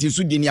Parliament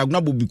so de ni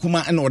agnabo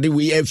bikuma na ode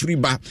we afri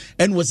ba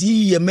and was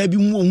he ma bi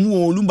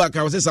hu olumba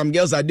ka say some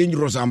girls are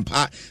dangerous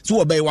ampa so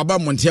wo bai waba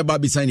monte ba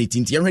bisan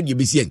etinti ehwe de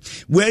besien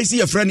we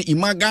see a friend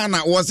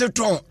Imagana was it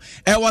to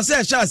was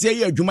say sha say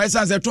ye adwuma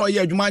san say to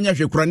ye adwuma anya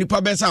hwe kura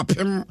nipa be sa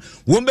pem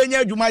wo benya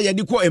adwuma ye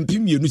de ko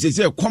empim yenu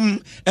say kom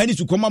ani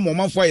su koma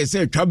momanfo ye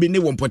say twabe ne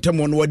wo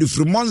potemo no wode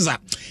firi Monza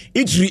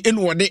itri en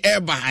wode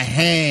eba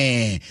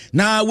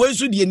na we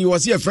so de ni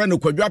was a friend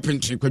kwadwa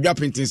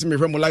penti se me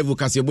hwe mo live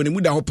Kasiebo ne mu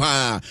da ho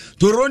pa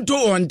Toronto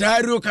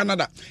Ontario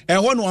Canada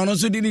ho no ano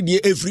so de ni de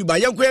efri ba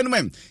yenkoye no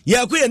mem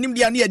yakoye nim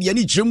de ane de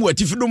ni kiremu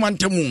atifido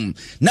mantam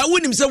na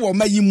wonim se wo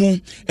mayi mu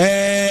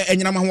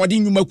enyina mahwode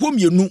nwuma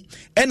komienu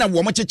na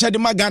wo mo cheche de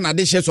magana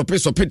de hye sope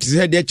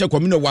se de che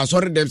komino wa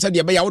sore dem se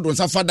de be ya wodo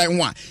nsa fadan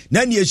ho a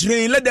na ne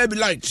ehire let there be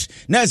light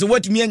na se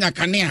watumi anya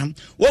kanea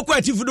wo ko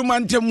atifido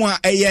mantam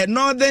a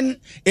Northern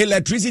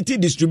Electricity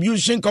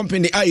Distribution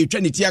Company a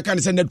etwaniti aka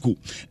ne senetku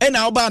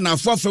na oba na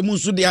afo mu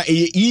so de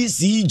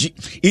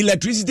ECG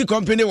Electricity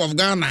Company of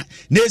Ghana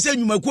na ese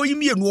nwumako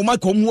yimienu o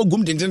makom ho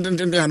gum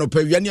tentententen no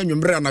pawia ne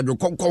anwumre anadwo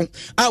konkon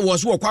a wo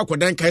so kwa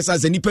akodan kai sa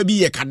zanipa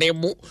bi ye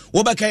kadebo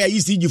wo baka ya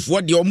ECG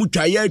fo de o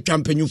mutwa ya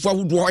atwampanyufo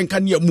ahodo enka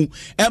ne amu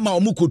ma o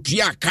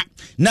mukotua aka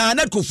na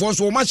anatko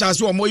so o ma sha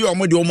se o mo ye o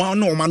mo de o ma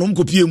no o ma no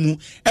mkopie mu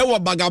wo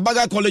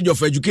Bagabaga College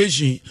of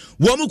Education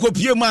wo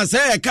mkopie mu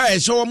asa e ka e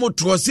hye wo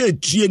motro se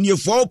tie nie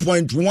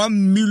 4.1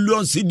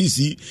 million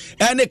CDC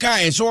ene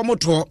ka e hye wo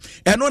motro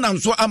eno nam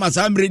so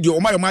amasa amredi o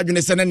ma yo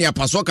madwene se ne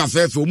apaso ka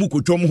fefe o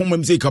mukotwom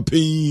homam se ka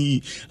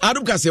pei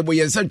adum Kasiebo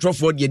ye central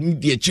de ni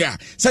de chia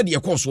se de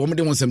course wo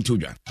de wonsam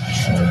tudwa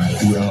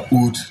we are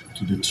owed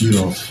to the tune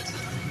of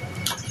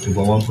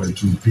over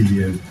 1.2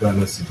 billion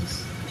Ghana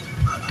cedis,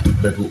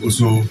 but we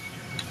also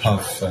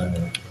have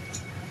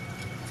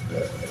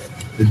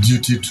a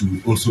duty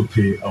to also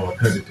pay our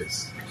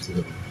creditors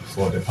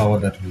for the power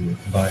that we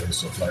buy and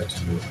supply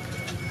to you.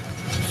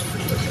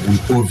 We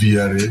owe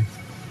VRA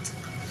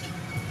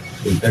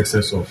in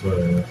excess of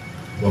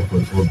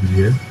 1.4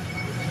 billion.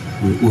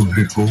 We owe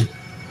Greco,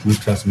 who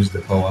transmits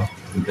the power,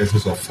 in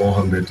excess of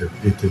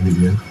 480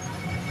 million.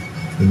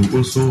 And we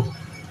also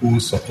owe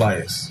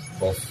suppliers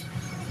of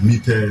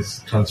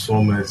meters,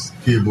 transformers,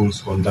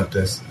 cables,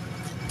 conductors,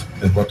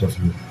 and what have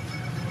you.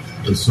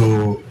 And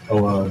so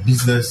our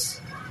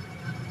business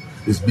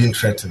is being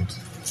threatened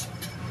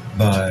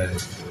by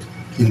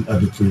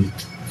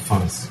inadequate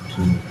funds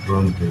to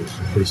run the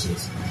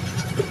operations.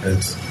 And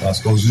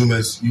as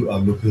consumers, you are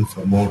looking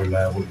for more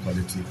reliable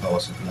quality power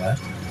supply.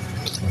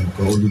 And we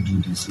can only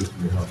do this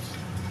if we have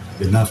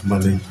enough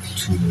money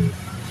to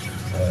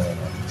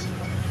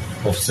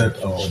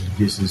offset our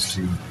obligations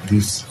to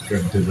this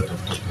creditors that I'm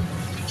talking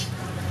about.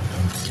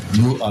 And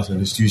you as an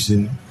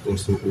institution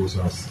also owes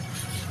us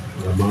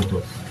an amount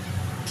of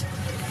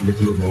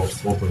little over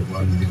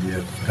 4.1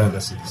 million Ghana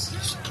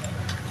cedis.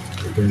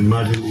 You can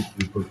imagine if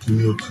we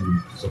continue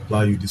to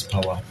supply you this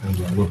power and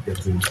we are not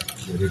getting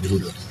the revenue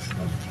that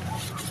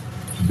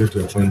to get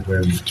to a point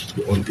where we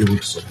are unable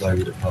to supply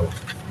you the power.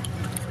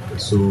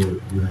 And so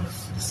we have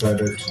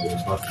decided to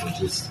embark on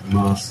this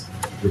mass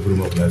revenue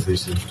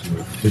mobilization to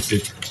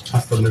visit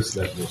customers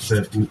like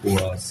yourself who owe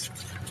us,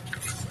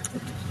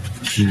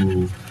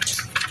 to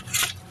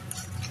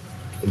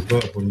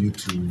implore upon you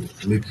to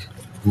make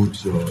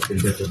good your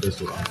indebtedness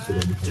so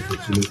that we can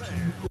continue to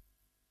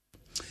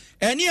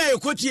Any I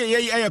could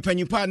hear a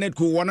penny partner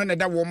who one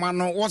another woman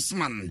or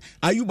Osman.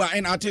 Ayuba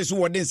and artists who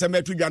were then some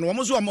to Jan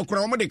Womoso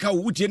Mokramodica,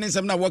 Wooten and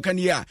some Nawakan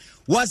year.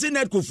 Was in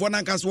that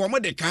Kufonakas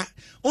Wamodica,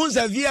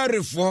 Unza via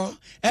refor,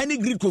 any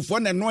Greek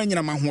Kufon and knowing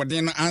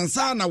Ramahwadin, and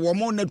Sana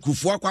Wamon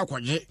Kufua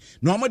Quaje,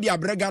 normally a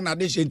bregan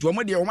addition to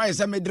Amadi or my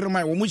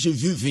Samedrima, Womush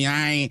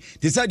Vivian,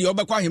 decided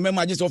Obaqua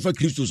him just offer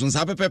Christus and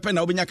Sape Pepe and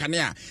Obinia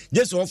Cania,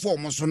 just offer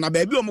Mosona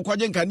baby or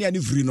Mokajan Cania and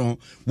Frino,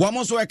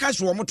 Wamoso a cash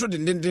womoto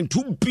than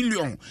 2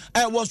 billion.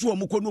 I was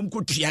Womukonum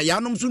Kutia,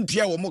 Yanum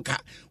Suntia Womoka,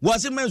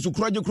 was a man who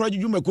cried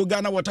Jumako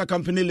Ghana Water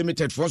Company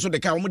Limited for so the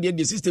Kaumodi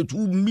assisted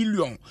 2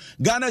 million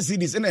Ghana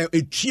cities and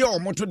a cheer or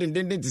motor than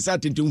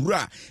decided to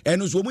Hura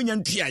and was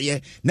woman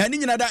Tia,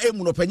 Naninada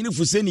Emuno Penny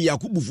Fuseni,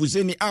 Yakubu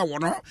Fuseni,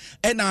 Awano,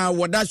 and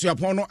Wadashi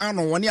upon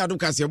Ano, one year to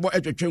Kasiebo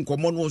at a train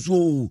common was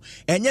who,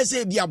 and yes,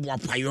 a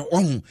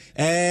Biabuapayo,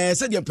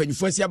 said your penny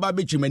for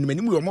Baby and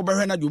many more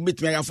mobile you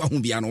meet me for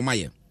Humbiano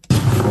Maya.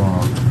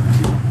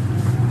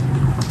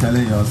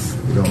 Telling us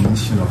your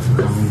mission of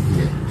coming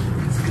here.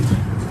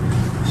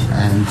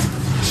 And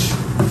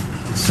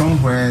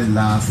somewhere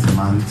last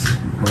month,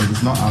 because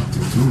it's not up to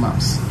 2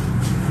 months,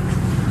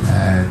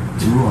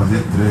 2 or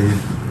 3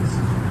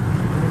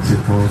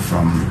 people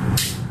from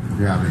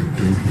Gary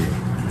came here.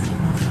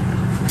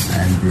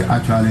 And they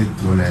actually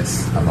told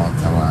us about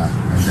our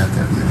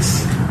indebtedness.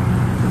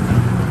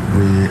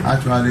 We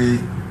actually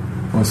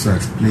also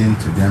explained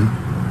to them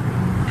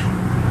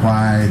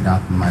why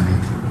that money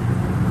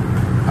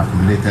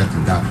accumulated to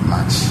that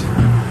much.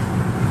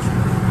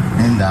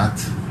 In that,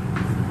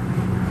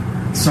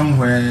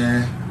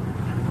 somewhere,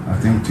 I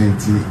think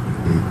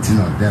 2018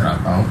 or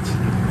thereabout,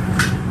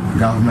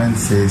 government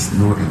says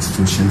no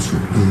institution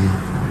should pay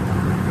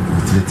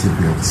utility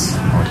bills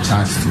or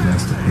charge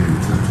students to pay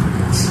utility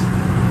bills.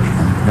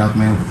 And the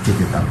government will take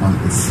it upon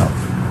itself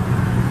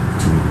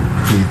to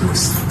pay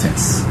those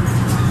things.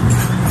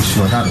 I'm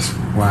sure that is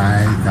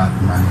why that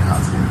money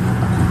has been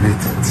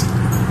accumulated.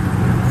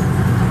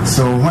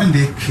 So when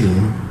they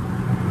came,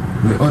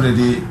 we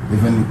already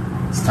even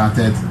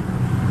started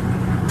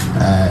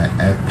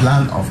a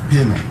plan of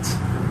payment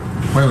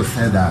where we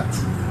said that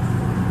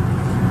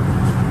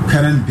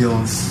current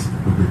bills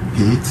will be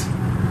paid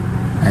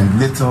and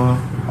little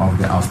of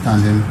the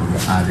outstanding will be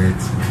added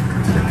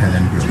to the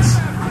current bills.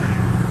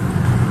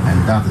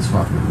 And that is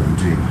what we've been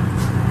doing.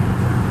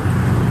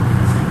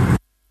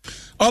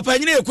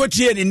 Opanyine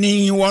kotie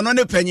ni wono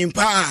ne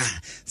panyimpa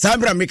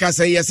Sabra Mika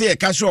say yes a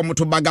casho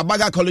moto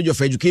Bagabaga College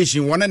of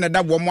Education one and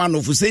that woman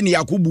of Husseini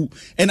Yakubu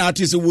and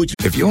artist which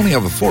If you only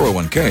have a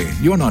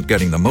 401k, you're not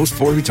getting the most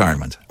for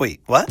retirement. Wait,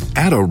 what?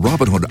 Add a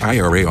Robinhood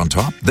IRA on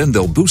top, then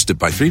they'll boost it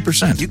by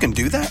 3%. You can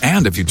do that?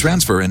 And if you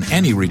transfer in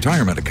any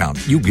retirement account,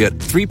 you get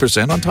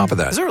 3% on top of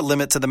that. Is there a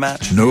limit to the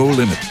match? No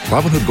limit.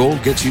 Robinhood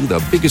Gold gets you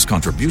the biggest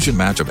contribution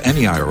match of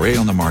any IRA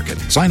on the market.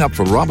 Sign up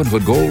for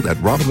Robinhood Gold at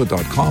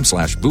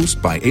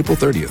Robinhood.com/boost by April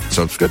 30th.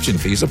 Subscription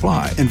fees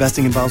apply.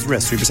 Investing involves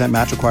risk. 3%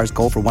 match requires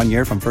gold for 1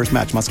 year from first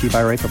match. Must keep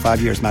IRA for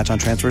 5 years. Match on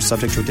transfers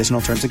subject to additional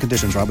terms and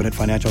conditions. Robinhood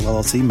Financial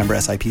LLC. Member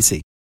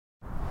SIPC.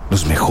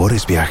 Los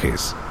mejores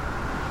viajes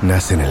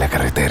nacen en la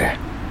carretera.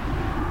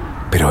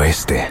 Pero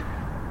este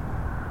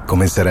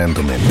comenzará en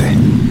tu mente.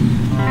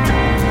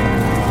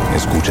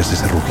 ¿Escuchas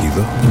ese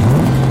rugido?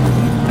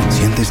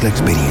 ¿Sientes la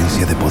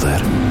experiencia de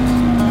poder?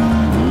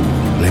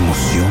 ¿La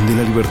emoción de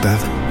la libertad?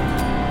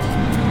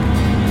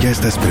 Ya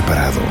estás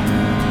preparado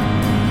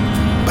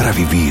para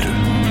vivir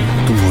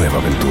tu nueva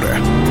aventura.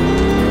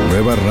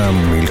 Nueva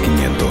RAM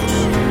 1500.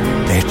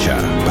 Hecha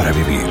para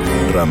vivir.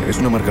 RAM es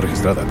una marca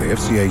registrada de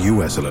FCI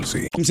US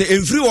LLC.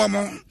 En free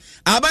woman,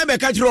 abai be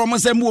ka kire woman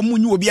say mo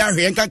munyu obi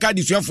ahwe en kaka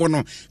disuafo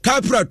no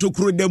kapra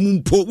tokro da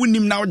mumpo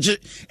unim na oje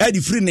e di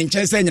free ne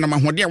nchen say nyina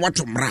mahode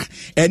wato mra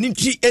eni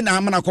ti e na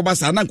amana koba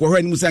sa na nkohwe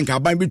anim say nka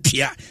aban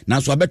betua na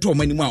so abeto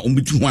omanimu a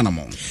ombetu ho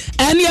anamo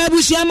eni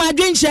abusia ma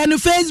dwenche no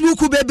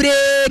Facebook bebre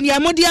ni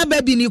amode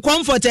ababi ni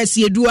comfort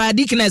asiedu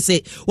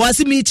adikness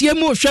wasi mitie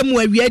mu hwam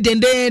awie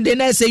dendende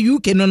na say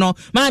UK no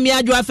ma mi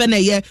adwo afa na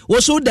ye wo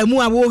so da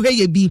mu a wo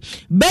hweye bi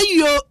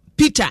bayo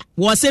Peter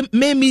was a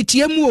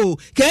metiemu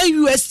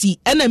KUST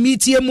and a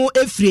metiemu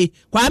efre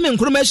Kwame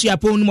Nkrumah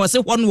Suapon was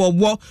a one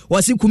war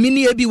was a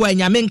kumini ebi wa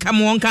nyame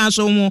nkam won kan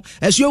so mo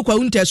asio kwa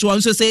unte so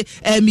nso se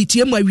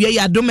metiemu awie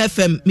ya Dom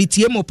FM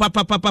metiemu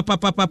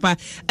papa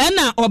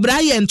ena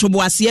obraye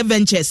ntoboase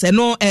ventures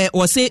no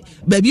was a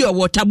baby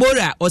o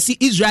Tabora or see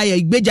Israel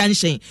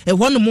igbejanshen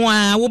one mo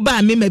a wo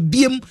ba me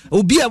mabiem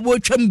obi a wo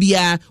twam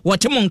bia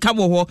wotemon ka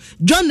wo ho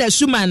John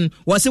Suman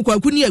was a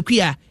kwakuni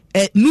akua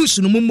news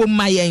no mumbo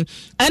mayen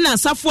ana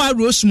Safwa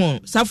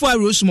Rosemont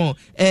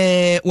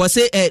was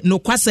no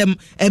kwasem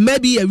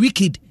maybe a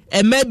wicked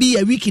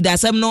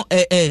asem no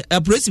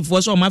oppressive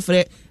force o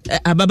mafre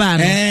ababa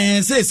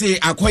no say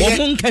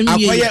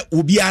akoye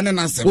obi ane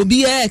nasem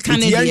obi e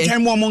kan e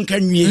yen mo mon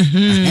kanwie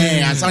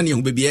asane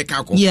ho bebie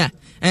ka ko yeah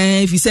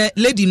if you say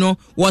lady no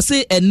was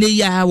say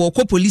ya wo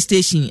ko police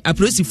station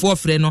aprosi for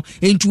frɛ no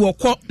enti wo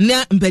kɔ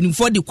na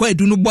mpanimfo de kɔ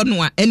adu no bɔ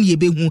no a ɛne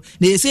yebehu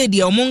na say de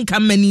ɔmo nka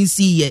mani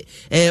si ye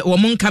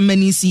ɔmo nka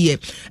mani si ye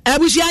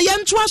abusia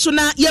yɛnto aso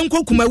na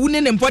yɛnkɔ kumawu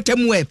ne ne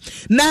mpɔtam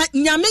na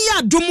nyame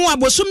ya domo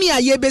abosomi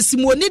a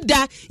yebesimu oni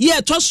da ye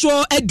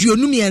toso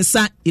aduonu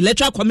miensa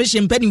electoral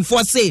commission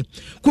mpanimfo say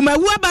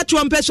kumawu abato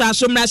mpɛhwɛ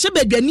asomra hye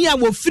badwani a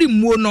wo firi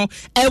muo no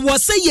ɛwɔ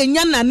sɛ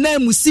yenya na na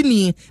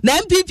musini na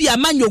MPP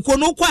amanyoko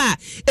no kwa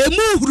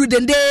emu huru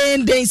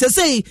dendenden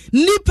sesei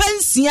nipa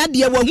nsia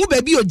de wo hu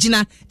ba bi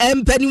ogina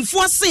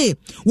mpanimfo say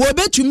wo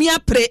betumi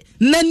apre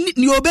na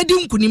ni obedi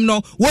nkunim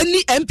no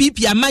woni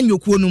MPP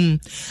amanyoko no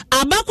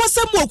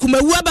abakosem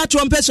okumawu abato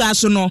mpɛhwɛ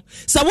aso no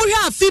sa wo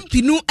hwɛ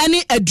afimpinu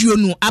ane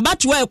aduonu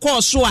abato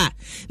ekɔ so a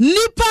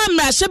nipa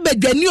mrahye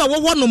badwani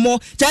owo no mo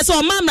kyese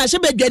o ma mrahye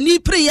badwani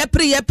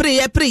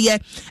preye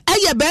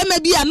eye ba ma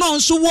bi a no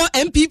nso wo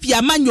MPP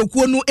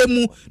amanyoko no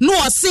emu no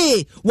o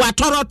se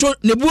watoroto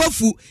ne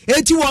buafu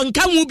eti won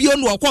ka hu bio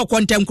no okɔ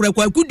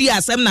kontemkrekwa kudi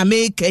asem na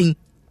meken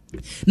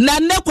na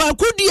ne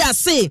kwakudi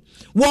ase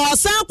wo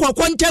san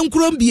kwakɔ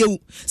ntemkrom bio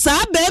sa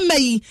ba ma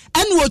yi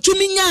ane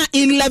wotumi nya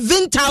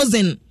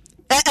 11,000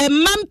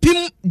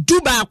 mampim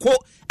dubako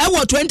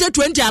ewo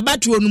 2020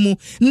 abatuo no mu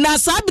na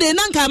sabre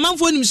na nka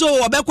amanfo nim so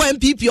obekɔ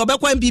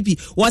MPP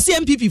wo se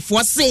MPP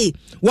fo se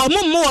wo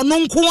mo no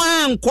nko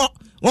anko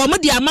wo mo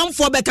di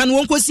amanfo beka no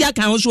wonkosi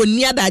akan so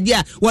ni adade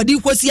a wo di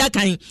kosi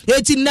akan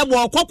eti ne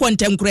wo kokɔ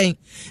ntemkran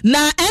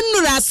na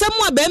enura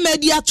asɛm a be ma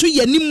di ato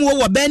yanim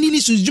wo bani ni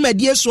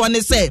suzumadi so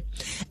ne se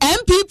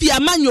MPP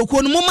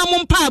amanyoko no moma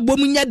mo mpa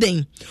abom nya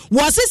den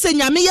wo se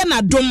nyame ye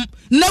na dom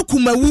na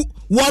kumawu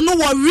wono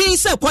wo rin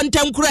se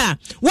kontemkra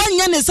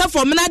wonya ne se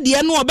fom na de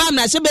no oba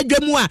na hye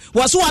badwamu a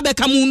wo so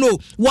wabeka mu no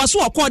wo so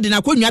okɔ de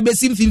na konwa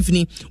besi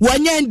mfimfini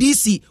wonya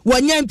NDC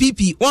wonya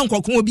MPP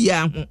wonkɔko obi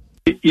a ho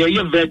ye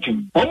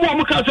vetting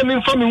omo ka se me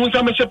mfa me hu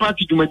sa me hye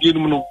party dwumadie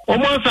no no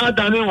omo ansa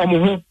dane wo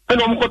mo ho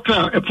ene omo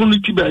kɔtra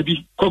epuniti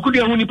baabi kokudi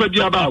hu nipa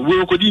bi aba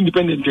we kodi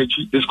independent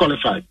achi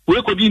disqualified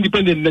we kodi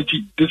independent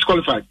achi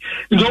disqualified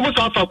ndo omo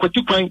sa fa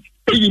kwati kwan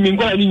eyi mi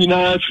ngwa ni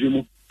nyina afiri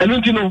mu eno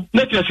nti no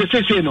na tia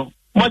se no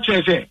mo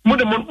kire se mo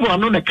de mo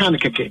ano na kan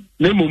keke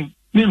na mum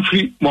ni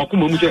mfiri mo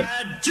akoma mu se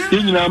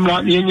yenyina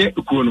amra yenye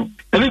ekuo no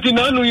eno nti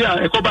na anu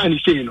ya ekoba ni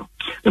sei no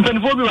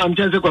mpanifo bi am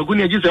chance kwa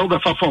guni agise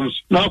obefa forms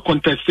na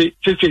contest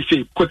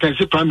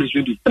contest primaries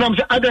ndi and am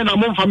say other na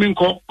mo family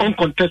ko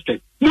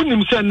uncontested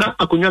munim say na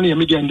akonya na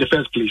media in the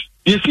first place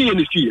you see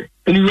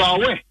and you are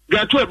aware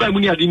get to eba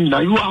muni adi na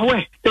you are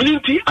aware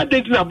elinti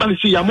identity na ban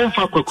say ya mo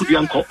fa kwa kudi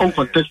anko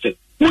uncontested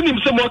munim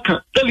say mo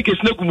ka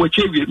delegates na gumo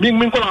chewie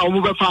min ko la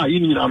mo be fa yi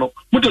nyina no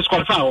mo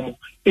disqualify wo mo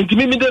enti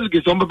mi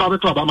delegates on be ba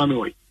beto aba ma me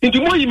we enti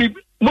mo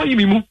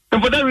yimi mu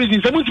and for that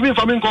reason say munim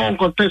family ko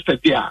uncontested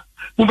there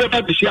we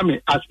better be share me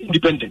as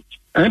independent.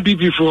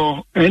 MPP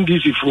for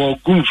NDC for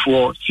GUM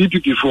for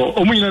CPP for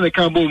omuyina na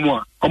kambo mu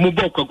a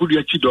omubo kwakudu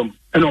ya chidom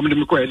ena omde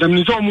mikoye na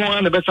mnizo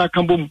omo na besa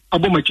kambo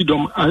aboma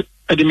chidom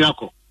edemi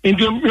akọ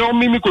ndi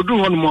mimi kodu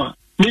hon mo a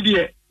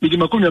media midi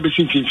makonya be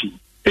sinfinfi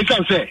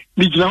ekan say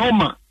migina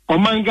homa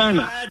oman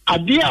Ghana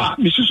adia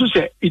misusu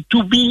say it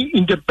to be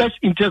in the best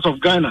interest of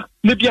Ghana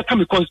maybe a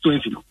come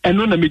constituency no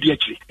eno na media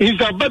chiri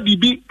is about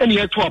bibi ene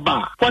yeto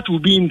aba what will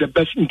be in the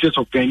best interest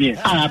of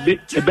Ghana be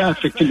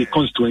affecting the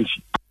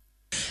constituency.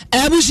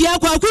 Abusia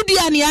kwa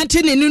kudia ni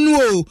ante ne nunu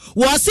o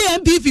wo se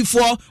MPP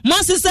for mo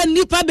sesa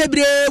nipa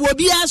bebre wo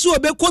bia so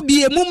obekɔ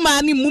bie mu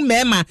ma ni mu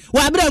mema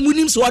wa bra mu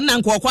nim so na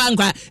nkɔkɔ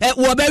anka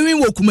wo bɛwin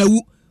wo kumawu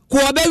ko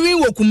obɛwin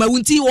wo kumawu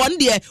nti won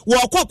de wo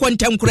kɔ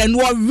kontemkora no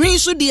win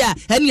so de a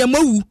ene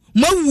mawu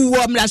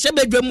wo mrahye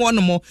badwam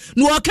wono mo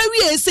no oka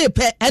wie se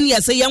pe ene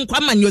yese yenkwa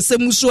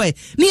manyosem so e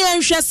ne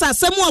yenhwe sa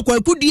asem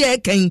akwakudu e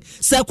kan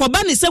se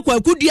kɔba ne se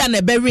kwakudu a na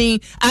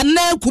bɛwin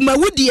ana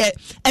kumawu de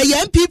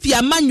eye MPP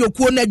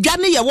amanyokuo na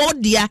dwane ye wo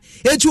de a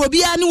etu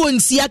obi a ne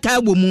wonsi aka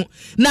agbomu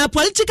na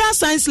political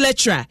science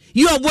lecturer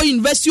you of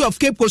University of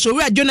Cape Coast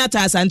where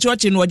Jonathan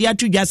Sanchochi no de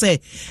atudwa se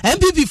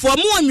MPP for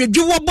mo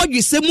onwedwe wo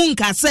bodwesem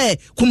nka se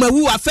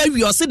kumawu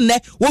afawi ose ne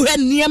wo hwe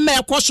niema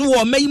ekoso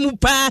wo mayimu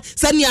pa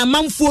se ne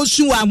amanfo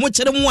su ho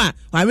kire mu a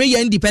ware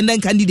ya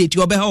independent candidate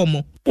obe ha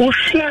omo o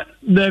share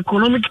the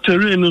economic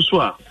terrain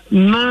so a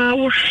na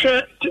o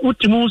share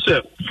utimu say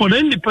for the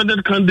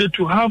independent candidate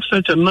to have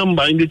such a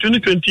number in the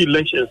 2020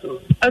 elections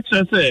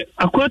say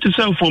according to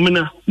self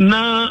formula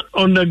na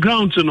on the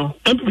ground you know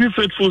MPP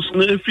faithfuls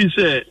na if he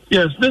say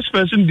yes this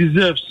person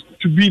deserves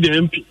to be the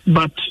MP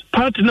but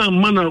party na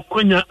mana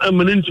kwanya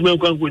eminent men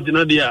kwanko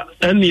jina dia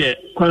ene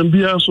kwan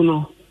bia so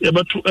no ye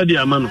beto ade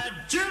amano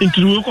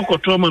intiwe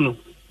kokoto amano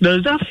there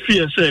is that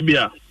fear say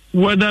bia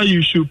whether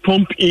you should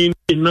pump in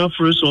enough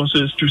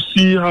resources to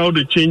see how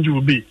the change will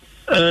be.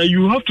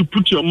 You have to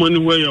put your money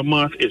where your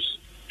mouth is.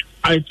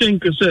 I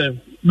think,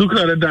 looking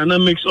at the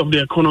dynamics of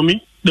the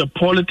economy, the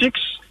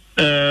politics,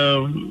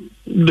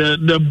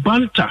 the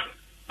banter,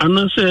 and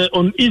I say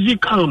uneasy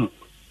calm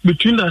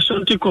between the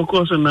Ashanti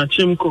caucus and the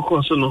Achim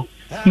caucus. No,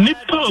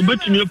 nipa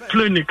obetumi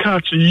play the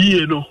card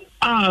year no.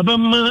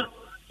 Abama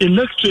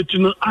electorate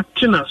no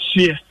acting as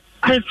here.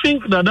 I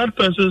think that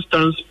person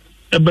stands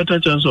a better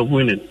chance of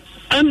winning.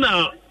 And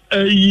now,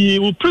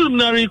 a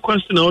preliminary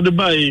question I would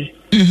buy,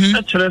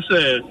 actually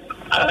say,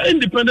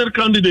 independent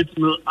candidate,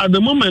 at the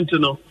moment,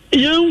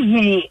 young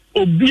who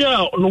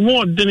obia on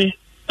what Denny,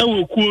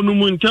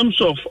 in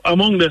terms of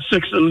among the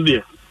six and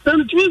there.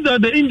 Then it means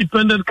that the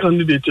independent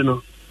candidate,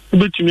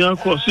 but to me, of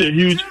course, a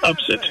huge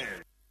upset.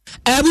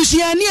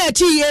 Abusiani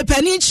ati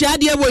Penny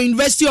Chadia wo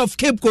University of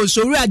Cape Coast,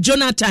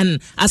 Jonathan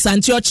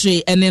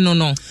Asantioche, and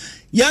no.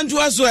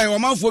 Yanto aso e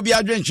womanfo bi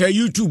adwenche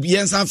YouTube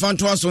yensan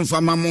fanto aso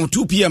mfama mo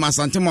 2 pm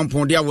asante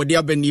momponde a wode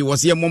abani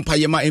wose ye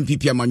mompaye ma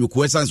MPP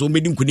amanyuko esanso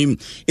medim kunim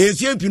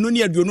efie pinu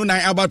ne aduonu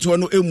nan abato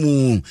no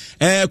emu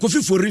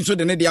Kofi Forin so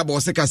de ne de aba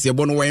wose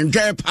Kasiebo no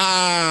wendwe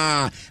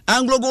pa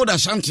Anglo Gold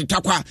Ashanti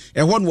takwa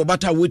ho no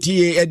bata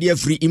woti e de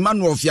afri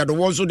Emmanuel Fiado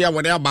wonso de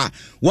wode aba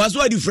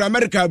waso adi free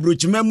America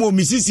brochimemo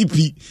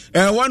Mississippi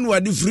one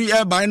wadi free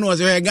e by no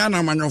se Ghana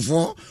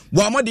amanyofo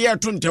bo amode ye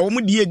tonte wo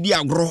mu de di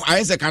agro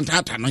ayese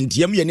kantata no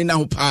ntiam ye ni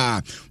na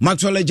pa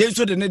Maxwell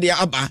Jameson de ne de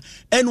aba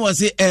en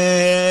wase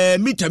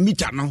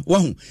meter no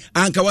wahu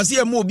anka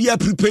wase mo bia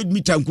prepaid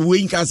meter nko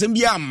we nka asem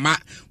bia amma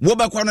wo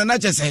ba kwa no na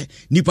chese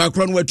nipa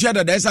kro no watua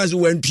dada esanse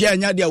wantua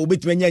nya de a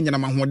wobetime nya nyana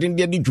mahoden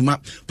de dwuma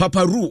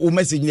papa ru o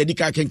message nya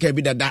dika kenka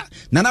bi dada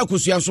na na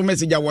kosua so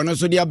message awon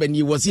so de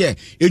abani wase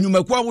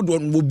enyumaku awodo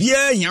no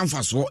bia nya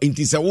mfaso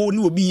enti se wo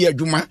ni obi ye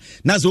adwuma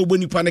na so obo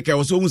nipa ne ka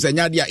wo so hu se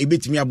nya de a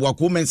ebetime aboa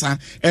ko mensa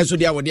enso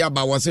de awode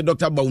aba wase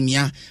Dr.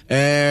 Baumia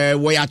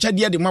wo ya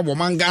chade de mabo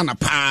mangana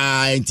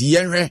pa enti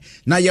yenhwe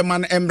na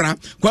yeman embra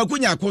kwa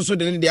kunya akoso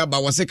de ne de aba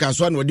wase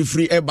kaso na odi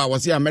free air ba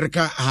wase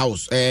America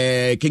House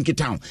Kinky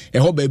Town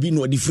ho ba bi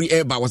no odi free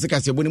air ba wase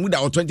Kasiebo ne mu da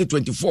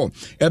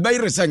 2024 ba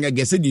yiresanga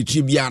gese di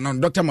tribia no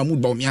Dr. Mahmoud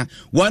Baumia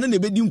wana ne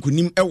bedi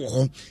nkunim wo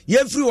ho ye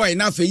free wine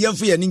na fe ye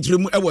fe ye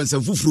nkyeremu wo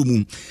nsafufuru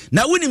mu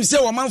na wonim se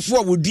wo manfo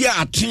a wodua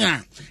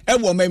atea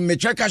wo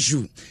memmetwa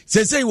kashu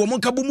sesei wo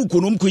monkabu mu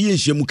konom koye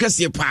nhyiamu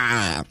kase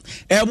pa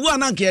ebu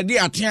ananka ye de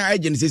atea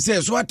agent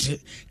sesei so ate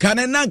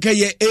kana nanka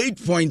ye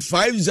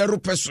 8.50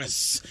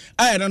 pesos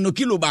ayana no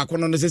kilo ba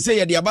kono no sesei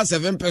ye de aba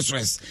 7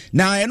 pesos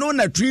na eno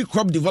na Tree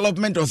Crop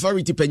Development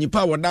Authority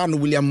panyipa wada no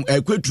William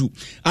Kwetu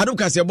ado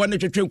Kasiebo ne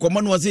twetwe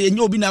nkomo no se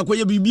enye obi na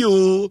akoye bibi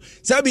o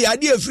sabi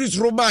ade afri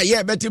soro ba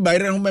ye beti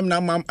bayre ho mem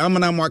na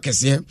amana mo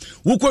akese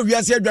wukọ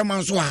wiase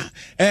adwaman so a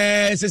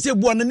sesei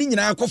buo no ni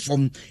nyina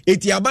akofom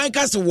eti aban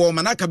kase wo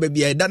manaka ba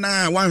bia da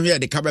na wanhwe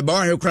de ka ba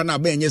wanhwe kra na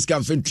ba enye ska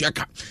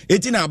mfentuaka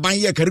eti na aban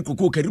ye kare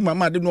kokoko kare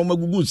mama de no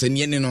magugu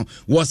nsanie ne no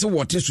wo se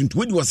wote suntu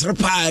wedi wo sere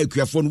pa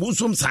akuafo no wo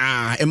som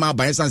saa e ma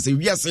aban sanse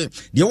wiase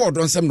de wo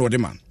don sem no de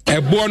man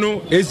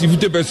Ebono is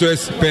 50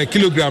 pesos per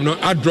kilogram no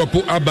a drop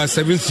about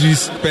 7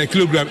 cedis per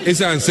kilogram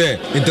is answer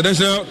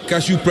international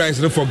cashew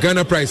price no for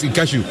Ghana price in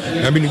cashew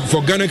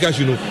for Ghana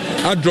cashew no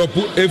a drop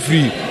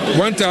every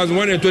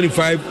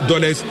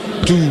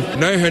 $1,125 to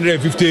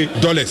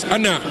 $950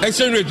 and now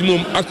exchange rate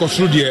mum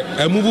akosro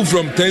there move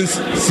from 10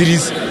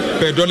 cedis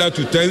per dollar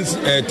to 10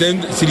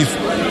 cedis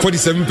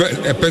 47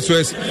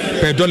 pesos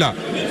per dollar.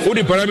 All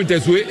the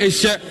parameters we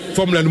share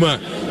formula no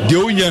the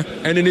onya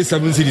and any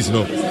 7 cities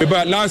no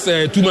about last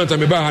 2 months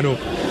I'm about no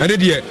and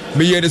then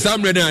me hear the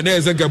same rate and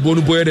there's a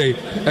bonu boy there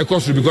a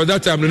cost because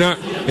that time na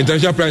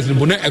international price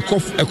no na a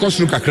cost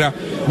kakra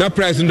that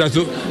price no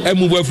so e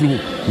move from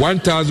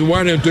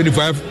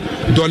 $1,125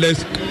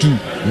 to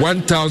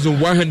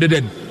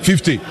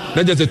 $1,150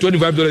 not just a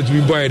 $25 to be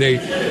boy there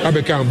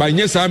abeka by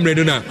yes am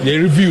ready na ye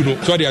review no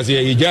so they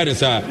say ye jare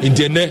sa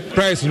internet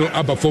price no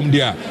abperform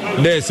there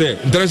they say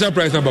international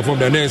price abperform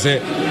there they say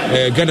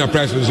Ghana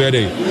price no so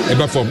there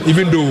abperform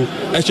even though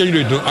exchange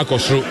rate no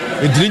akosro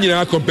it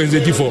nyina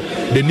compensate for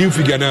the new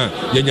figure na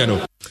yenya no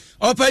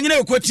Opanyine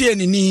okotie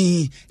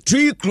ni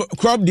Tree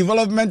Crop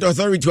Development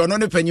Authority ono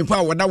ne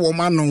panyipa wada wo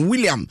ma no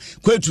William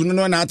Kwetu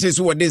no na ate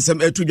so wode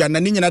sem atudwa na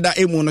ni nyina da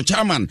emu no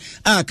chairman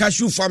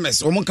cashew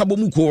farmers omo kabo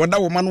mu ko wada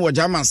wo ma no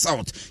German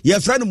South ye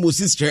friend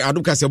Moses Tre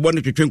ado Kasiebo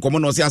ne twetwe nkomo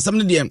no se asem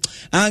ne de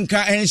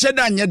anka enhye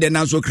da anye de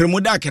na so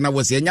kremu da ke na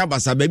wo se anya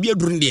basa ba bi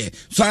aduru de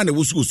so ane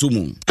wo su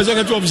mu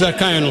executive officer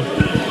kan no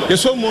ye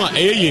so mu a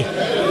eyeye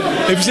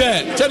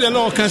efise tell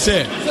no kan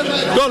say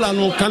dollar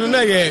no kan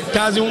na ye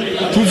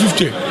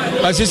 1,250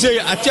 but say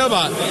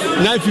atiaba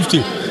 950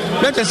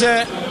 let us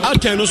say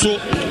alten no so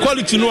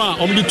quality no a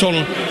omdi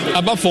tono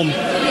aba from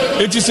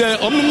it is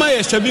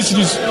omma 7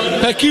 cedis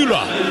per kilo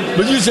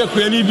but you say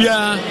kwani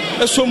bia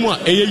esomu a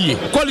eyeye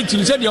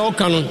quality say dia o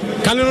kan no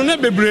na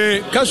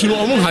bebre kasu no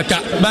omo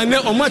hata ba ne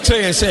omo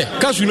kire yen say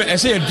kasu no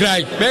ese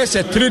dry be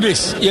say 3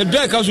 days ye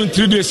dry kasu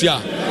 3 days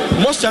ya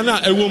most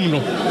na ewom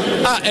no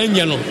a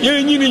enye no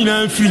ye nyini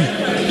nyina free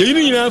ye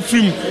nyina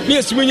free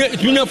ye simenya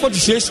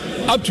 46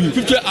 up to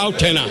 50 out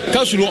 10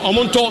 kasu no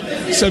omonto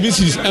 7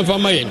 cities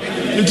enfamayen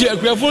nti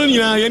akuafo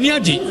nyina ye ni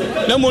age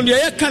na mo de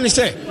ye kan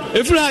say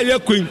efra ye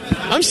kwen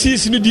am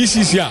CC ni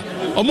DCC a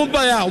omo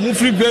ba ya omo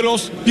free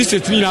various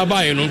district ni na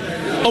ba ye no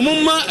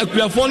omo ma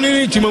akuafo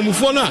ni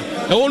timamufo na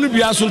e wonu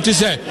bia so te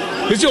say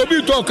e say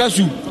obi to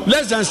kasu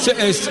less than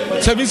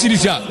 7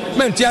 cities a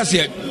menti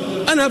ase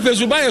ana fe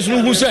so ba ye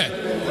so hu say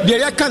de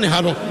ya kan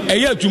ha no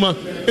e ya atuma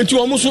enti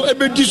omo so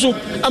ebedi so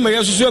ama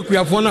yesusu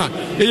akuafo na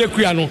ye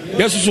kua no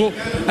yesusu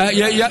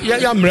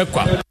ya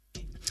mrekwa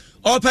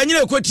Opanyine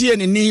ekotie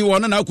ni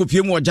wono na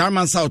akopie mu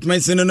German South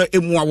Mensin no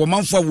emu a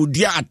womanfo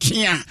wodua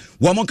atea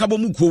womonkabo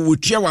mu ko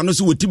wotua wano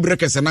so woti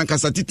brekese na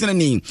nkasa titene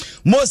ni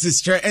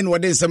Moses Chair and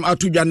wode nsem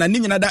atodwa na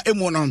nyina da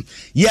emu no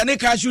ye ne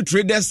Cashew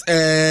Traders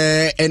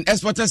and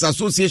Exporters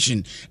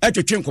Association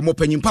atwetwe nkomo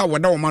panyimpa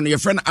woda wo ma no ye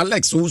friend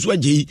Alex Owusu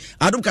Agyi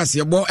Adum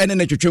Kasiebo ene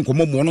na twetwe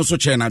nkomo mu no so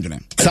Chair na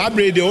adwene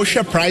Sabre de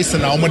ohwe price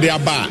na omode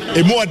aba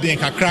emu odin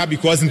kakra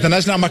because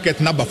international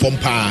market na ba fom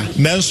pa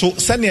nanso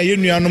sane ye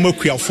nuanom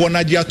akuafo na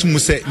agi atomu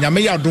se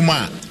me ya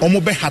doma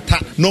omo be hata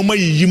no ma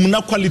yiyim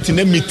na quality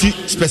na meti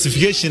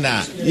specification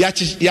a ya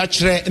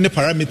kire ne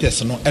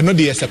parameters no eno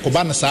de yese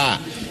koba na saa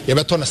ye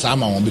beto na saa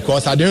ma won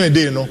because at the end of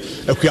the day no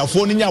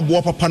akuafo ni nya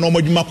bo papa na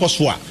omadwuma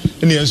koso a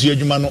ne yanzu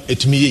adwuma no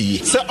etimi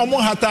yeyi se omo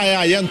hata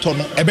ya ye nto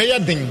no ebe ye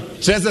den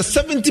so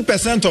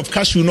 70% of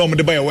cashew no omo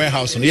de buy a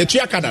warehouse no ye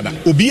tua kadada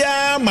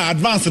obia ma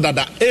advance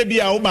dada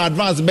ebia o ma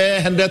advance be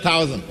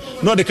 100,000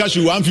 no the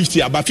cashew 150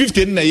 about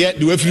 50 na ye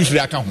the way free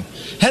aka ho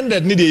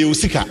 100 ni de ye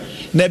osika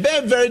na be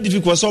very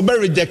difficult so be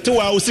reject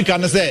wa osika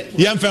na say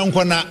yemfa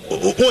nko na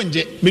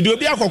onje me de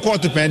obi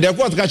akokọ to pen de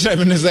court ka kire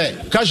me ne say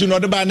cashew no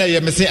de ba na ye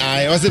me say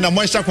ai o say na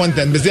moisture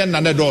content be say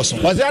na ne do so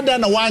o say ada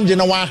na wanje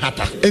na wa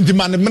hata enti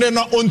man me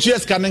no ontua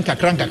ska ne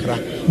kakra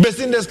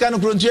besin de ska no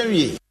krontua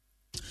wie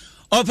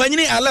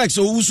Opanyini Alex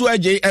Owusu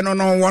Agyi eno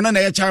no wono na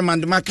ye chairman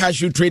de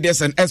Cashew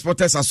Traders and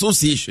Exporters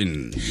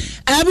Association.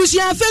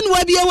 Abusia fen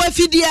wabia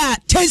wafidia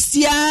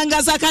testia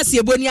ngasa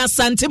Kasiebo ni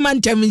Asante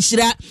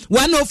Mantamishira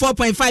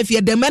 104.5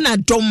 ye de mena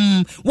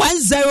dom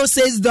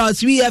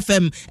 106.3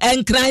 FM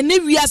enkran ne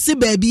wiase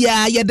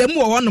baabia ye de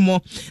mo wono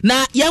mo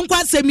na yenkwa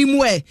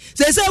asemimu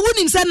se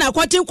wonim se na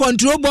Aquatic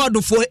Control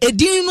Board for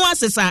edin no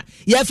asesa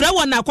ye fra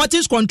wona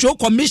Aquatic Control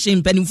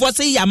Commission penifo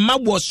se ya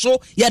mabo so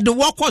ye de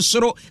woko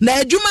soro na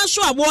adwuma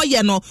so abo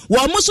ye no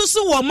wo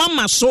mususu wo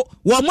mama so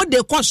wo mo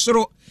de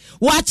kosoro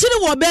wa kire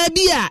wo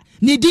baabi a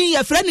ne din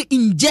ye fra ne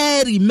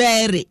Injeri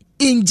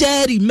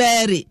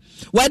Mary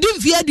wadi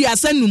mfie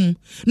aduasanum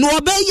no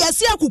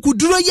obeyesi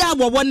akukuduro ya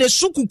wo ne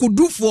so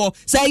kukudufo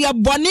say ye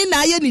bone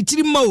na ye ne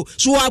tirima o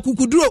so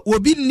akukuduro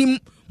obi nim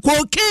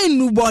cocaine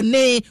nu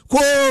bone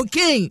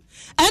cocaine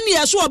ani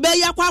ye so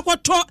obeya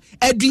kwakoto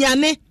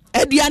aduane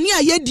a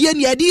ye die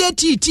ne ade ye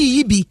titi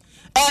yibi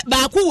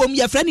ba ko wom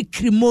ye fra ne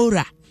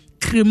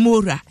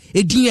Cremora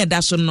edin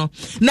eda so no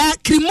na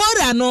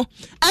Cremora no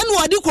anu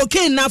odi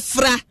cocaine na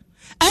fra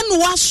anu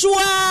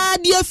wasoa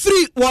de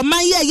free wo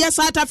man ye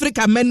South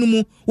Africa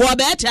manumu wo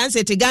be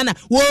transit Ghana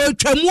wo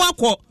twamu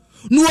akọ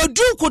no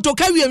odu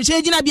kotoka wiem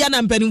hyegina bia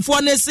na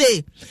mpanimfo ne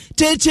se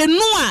teche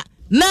no a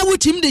na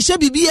wutim de hye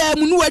bibia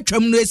mu no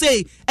watwam no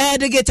se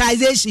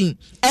digitization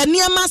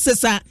eniema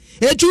sesa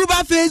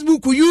etuba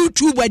Facebook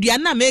YouTube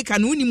aduana America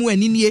no nimu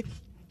aninie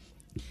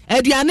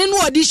aduane no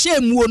odi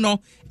hyemu no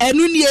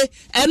enu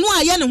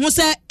aye ne ho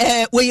se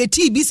we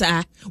tea bi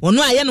saa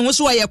ono aye ne ho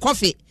so we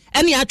coffee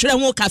ene atwere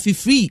ho coffee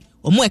free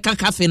omo eka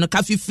cafe no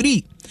coffee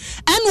free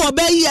ene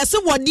obayi ase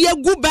wode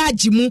agu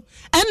badge mu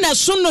ene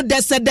so no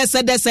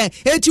dese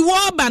eti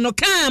wo ba no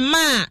kan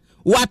ma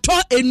wato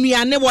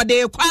enuane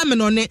wode kwame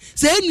no ne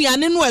se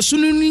enuane no eso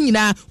no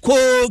nyina ko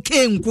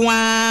kenko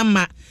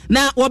ama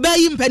na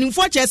obayi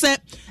mpanimfo chese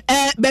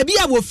baby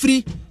a wo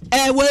free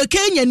we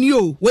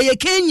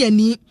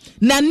Kenyani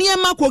na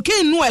niema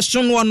cocaine no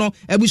eso no no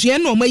abusua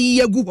no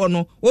mayi agu ho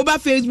no wo ba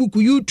Facebook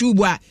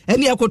YouTube a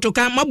ene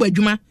ekotoka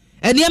mabadwuma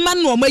eniema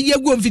no mayi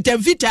agu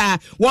mfita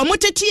wo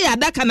moteti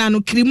adaka na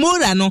no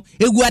Cremora no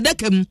egu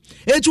adaka mu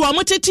etu wo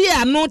moteti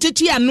ano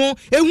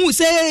ehu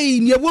se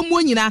ne wo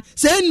mu nyina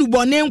se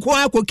nubone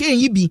nko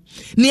cocaine yibi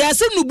ne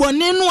ase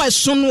nubone no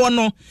eso no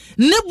no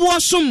ne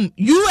bosom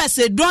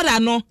US dollar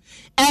no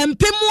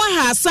empemu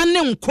ha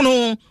sane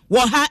nkono wo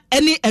ha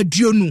ene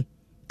aduonu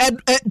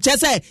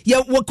chese ye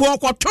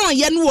wokoton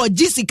ye no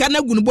gisika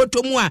na gunu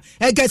botomu a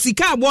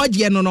egasika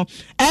aboje no no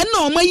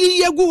ena o mayi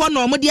yegu ho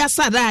na o de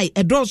asadai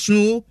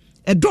edoso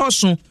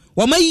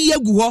wo mayi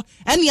yegu ho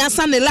ene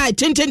asane lai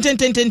ten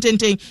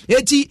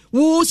eti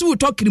wo si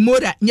to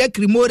Cremora nya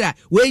Cremora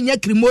we nya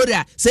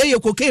Cremora se ye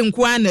koke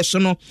nko ane so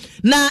no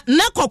na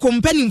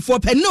kokompani mfo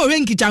pe na o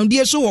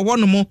renkitandie so wo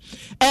no mo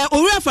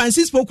Owura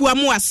Francis Poku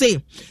amu ase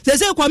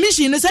se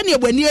commission se ne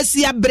bwani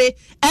asi abre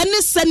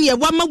ene se ne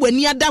wa ma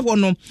bwani ada ho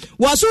no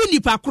wo so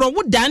nipa kro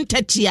wo dan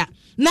tatia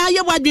na ye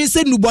wadwen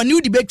se nuboni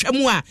udi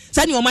betwamu a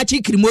se ne o ma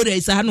chi Cremora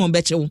isa ha no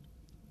bechewo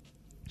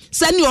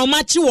sani o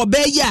machi wo be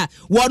ya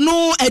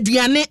wono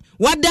aduane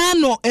wada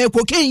no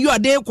cocaine yo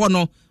de ko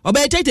no obe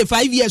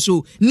 35 years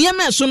o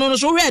niam so no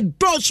so hwe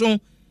doso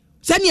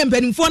sani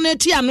mpanimfo na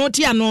ti ano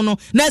no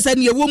na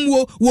sani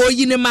ewomuo wo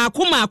yine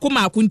maako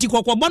nti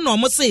kokobọ na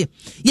omo se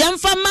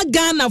yemfa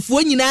magana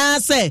fo nyina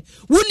se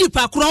wuni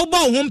pakro bo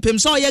ho mpem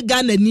so ye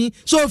Ghana ni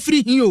so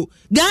free hio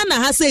Ghana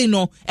ha sei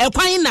no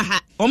ekwan na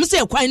ha omo se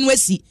ekwan no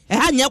asi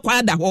ha nya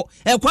kwa da ho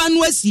ekwan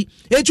no asi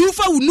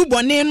etufa wunu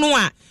bone no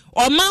a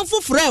oman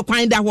foforo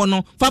ekwan da ho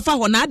no fafa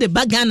ho na de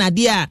Ghana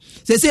de a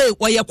se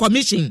wo ye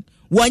commission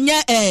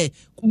wonye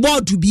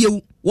board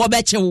bieu wo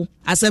bechewo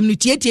asem no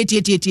tie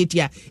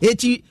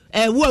eti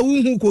wo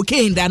awuhu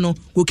cocaine da no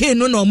cocaine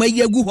no na o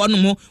mayi agu ho no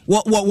mo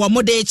wo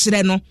mo de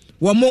kire no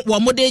wo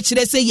mo de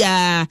kire se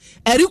ya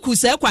eriku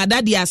se kwa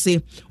adade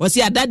ase wo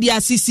se adade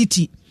ase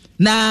city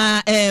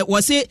na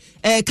wo se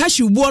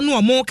cashew bo no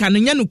o mo ka no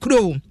nya no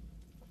kuro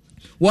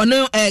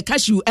wono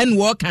cashew en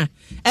wo ka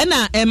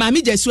na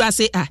mami jesu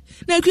ase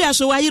na akua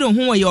so wayiro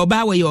ho wo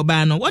ye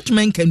oba no what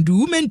men can do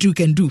women too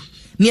can do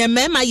ne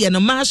mema ye no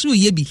maso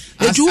ye bi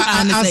etu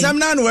asem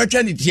na no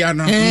watwa ne tia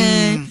no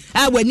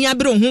wani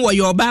abere ho wo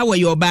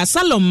ye oba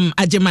Salom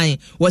Ajeman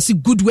was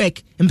good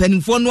work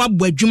mpanimfo no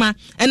abo adwuma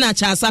na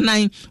cha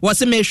asanan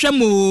was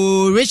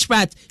mehwemo Rich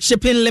Part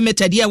Shipping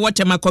Limited here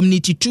Waterma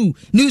Community 2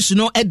 news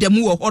no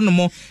edemu wo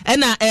honomo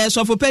na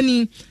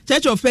sofopani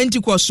Church of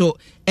Pentecost so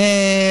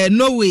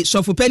Norway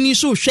sofopani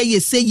so hwe ye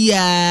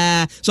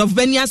seya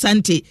sofopani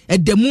asante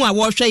edemu a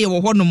wo hwe ye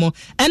wo honomo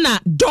na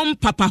Dom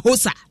Papa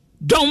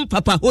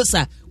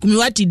Hosa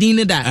kumiwati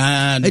din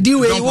da edi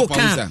we wo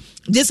kan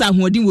this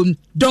ahoɔden wom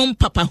Dom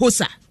Papa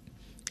Hosa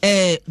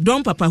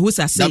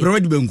say dabro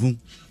di banku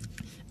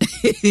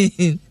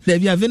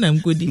dabi avena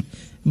mkodi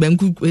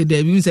banku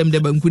dabi nsem de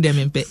banku de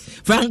mempe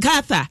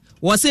Frankatha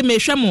was a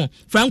mehwemo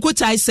Franco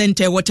Tai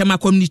Center Waterma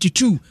Community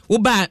 2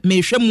 oba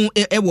mehwemo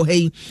ewo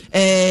hei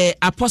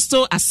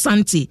Apostle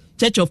Asante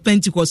Church of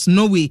Pentecost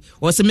Norway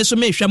was a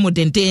mehwemo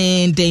den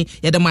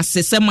ya da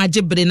masese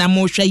magebre na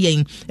mo hwe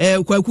yen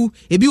kwaku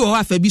ebi wo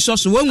afa bi so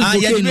won go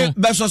ke no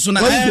be so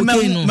na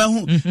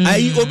mehu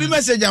ai obi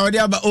message awde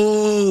aba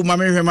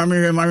mamehwe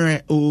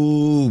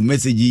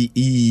message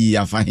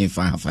afa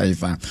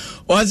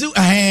ozi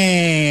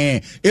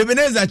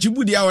Ebenezer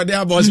Chibudi awde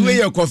aba ozi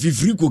we coffee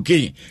free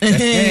cocaine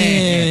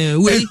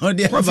we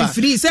coffee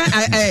free say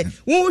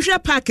wo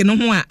hwe park no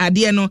ho a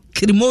ade no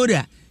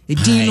Krimora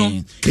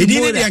edino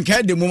de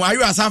anka de mum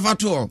ayu asafa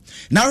to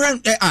na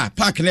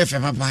park na fe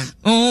papa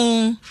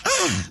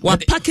wa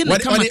park na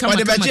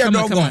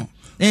kama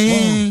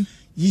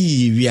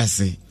we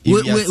ase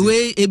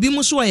we ebi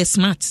mo so we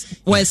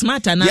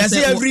smart and yes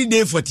every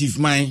day for thief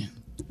mine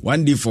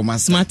one day for my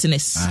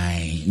smartness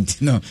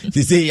no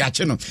they say ya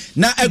che no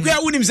na akua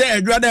wunim say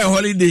adwada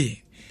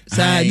holiday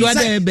sa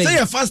adwada be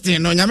say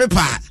fasting no nyame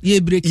pa ye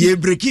break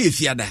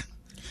efiada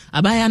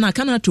abaya na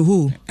kana to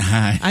ho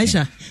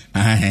Aisha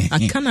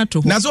akana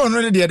to ho na so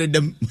no de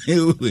dem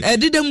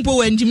edidem po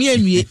wantimi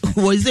anwie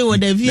wo say wo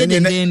da vie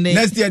den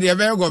next year de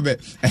be go be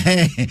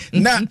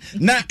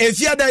na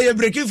efiada ye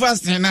break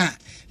fasting na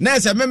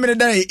se memre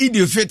da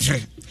idi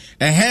fitri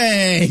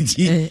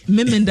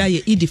memre da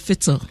ye idi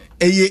fitr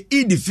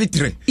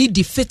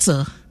idi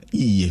fitr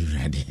iye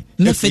rade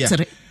na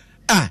fitri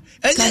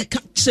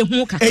se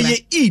ho kakra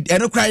Eid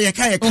eno kra ye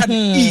ka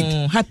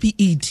Eid happy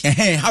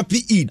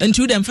Eid and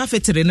you them fa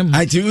fitri no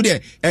I tell you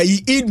there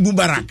Eid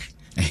Mubarak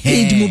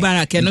Eid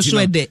Mubarak eno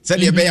so de say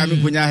dey be ya me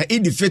kunya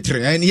Eid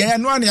Fitr and ye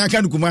no an ya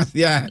ka kuma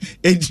ya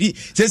enti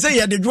say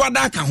ye de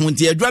dwada ka ho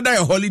nti ye dwada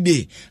ye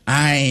holiday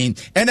and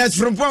as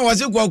from point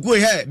was kwaku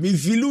he me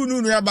filu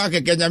nu ya ba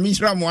keke nya mi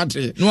hira mo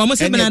ate no mo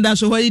say benada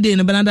so holiday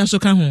no benada so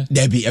ka ho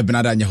there be e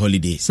benada nya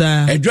holiday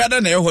e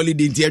dwada na ye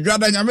holiday nti e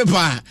dwada nya me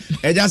pa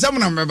e ja sam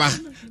na me ba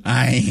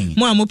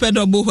mo amope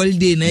double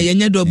holiday na ye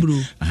nya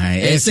double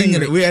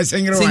singre we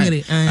singre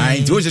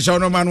nti o se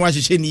no man wa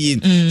hye ni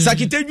yin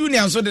Sakite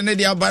Junior so de ne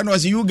dia ba no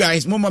you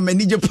guys mama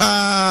manage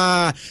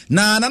pa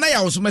na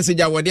ya so message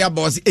awode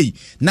about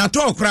na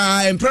talk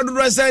cry and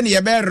producer say ne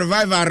be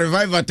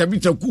revival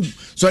tabita kum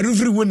so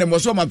refree won dem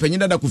so ma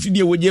panyida da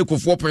kofidie woje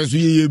kofo peso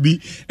ye bi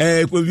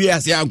ko wi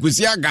ase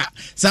ankosi aga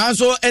sa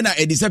so na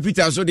Edisa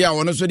Peter so dia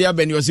wono so dia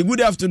bani o say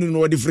good afternoon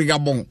wo de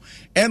friga bon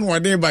en wo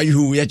de ba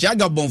you ya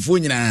chaga bon fo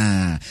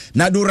nyina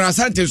na Dura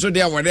Sante so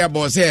dia wode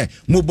about say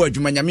mo bo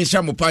adwuma nyame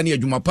hya mo pa ne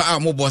adwuma pa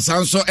mo bo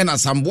san so na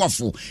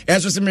samboafo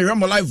so say me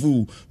remo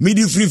live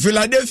midi free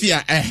Philadelphia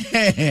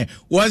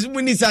was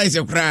muni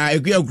size kra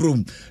ekua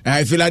krom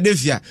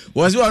Philadelphia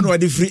was one of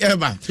the free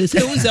ever say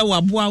who say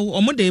waboa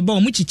omo de ba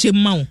omo chiche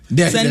ma wo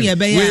say ne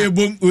be ya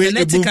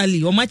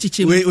genetically omo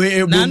chiche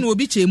mu na na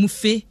obi che mu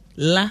fe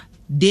la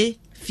de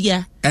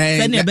fia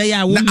say ne be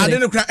ya wo na ade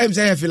no kra em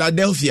say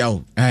Philadelphia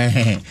o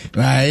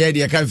ya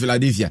de ka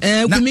Philadelphia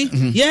kumi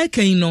ye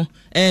kan no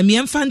me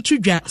emfa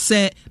ntudwa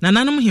say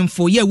nananom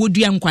hemfo ye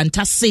wodua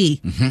nkwanta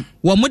say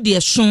wo mo de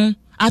so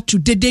atu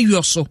dede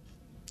yo so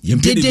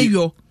dede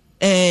yo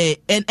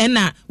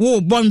ena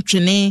wo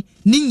bontwene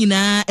ni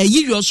nyina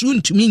ayiyo so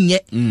ntumi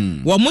nye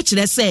wo mo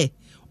kire se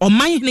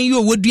oman ne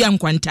yo wodua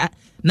nkwanta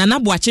na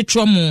nabo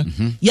aketro mo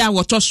ya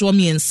wotoso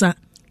miensa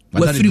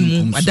wafiri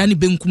mu adane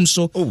benkum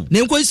so na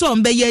enkoyi so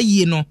ombe ya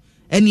yi no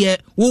ene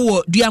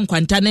wo dua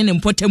nkwanta ne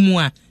mpotemu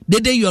a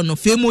dede yo no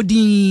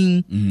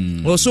femodin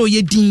o so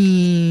ye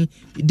din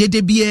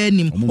dede bia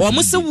nim o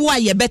mo se wo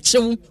aye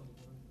bechew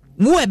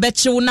wo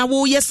ebechew na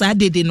wo yesa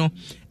dede no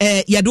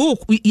yado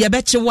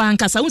yebechew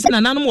ankasa wo se na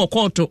nanom wo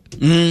koto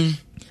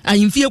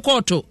ahimfie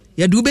koto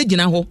yado be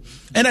gina ho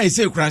and I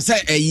say kra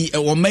say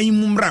wo man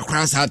mu mra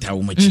kra sa ta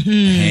wo machi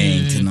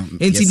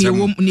enti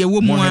ne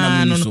wo mu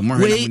ano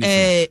we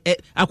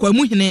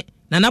akwamu hene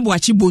na nabo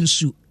achi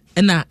bonsu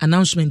ɛna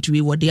announcement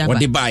we wɔde aba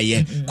wɔde ba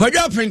ye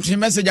kwadwa print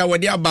message a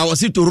wɔde aba wɔ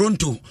se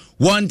Toronto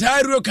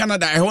Ontario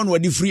Canada ɛhɔ no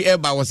wɔde free air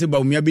ba wɔ se ba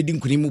umia bedi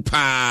nkunimu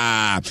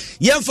pa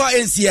yɛmfa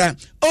ensia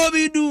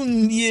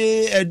obidum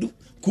ye edu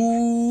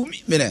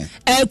kumi mene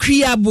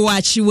Kasiebo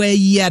achiwa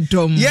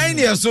yadom yɛn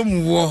ne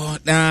yɛsom wo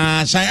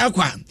na shan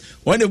akwa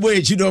wɔde boy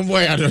echi don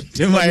boy adon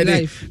tema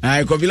yɛde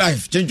ai kobi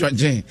life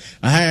chenchonchen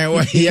ai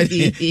wɔ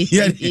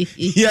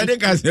yɛde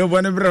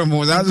Kasiebo ne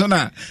bramo zaso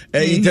na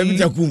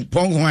itabita kum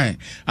pɔnkwan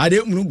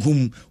ade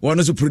munukum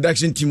wɔno so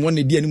production team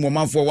wɔne di ani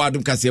mɔmanfo wɔ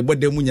adom Kasiebo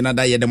de mu nyina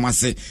da yɛde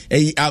mase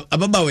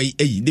ababa wɔ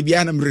de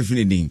bia na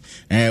mrefine din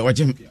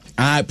wɔchem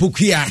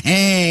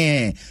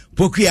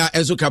Pokia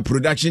Ezoka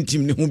production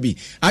team ne ho bi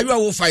ayo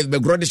wo 5 be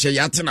grode hye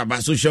yatena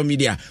ba social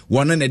media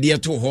wono na de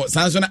to ho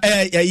sanso na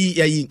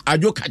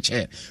adwo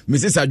kache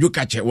Mrs. adwo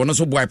kache wono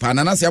so boy pa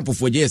na na se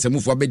apofo je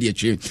yesemufo be de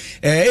atwe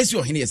esi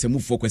ohene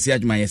yesemufo kwasi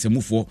adwuma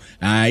yesemufo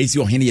esi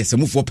ohene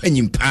yesemufo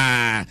panyim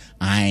pa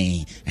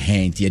ai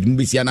ti adum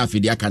be sia na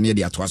afedi aka ne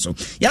de ato aso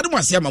yadum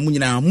ase ama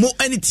munyina mo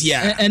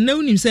anitia na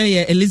unim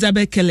say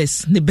Elizabeth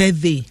Kellis the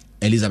birthday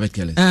Elizabeth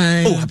Kelly.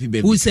 Oh, happy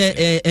birthday. Who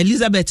say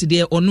Elizabeth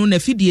there ono na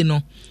fidie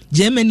no.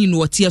 Germany no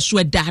wote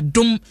so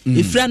dadom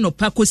efra no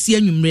pakosi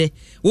anwumre.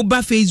 Wo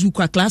ba Facebook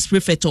a class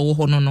prefect wo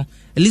ho no.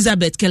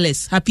 Elizabeth Kelly,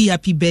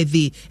 happy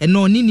birthday. And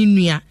no ni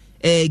nua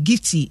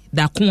gifty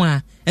da ko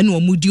a ene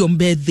omudi om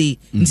birthday.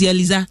 Nti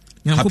Eliza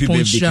happy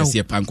birthday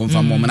Kasiebo pan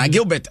confirm mom na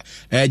Gilbert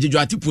Jeju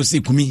atipo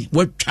se kumi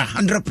what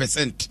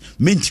 100%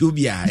 menti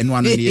obi a eno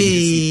anu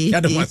ne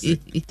yadamase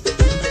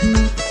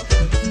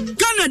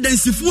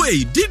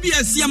Densifue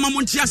DBS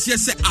Yamamonti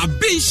asiese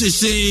abin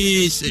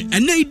sheshe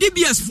ene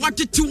DBS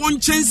 41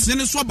 chance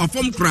ne so aba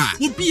fom kra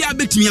obi a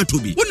betimi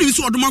atobi woni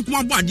so odoma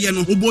kuma bo ade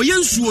no oboye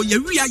nsuo ye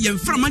wia ye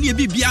mframa ne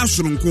bibia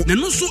asoronko ne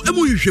no so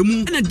emu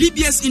hwehwemu ene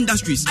DBS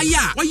Industries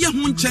aya oye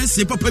ho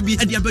chance papa bi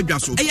ade abadwa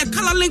so eye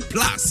Colorlink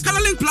Plus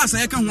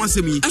aya ka ho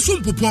asem yi eso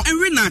mpopo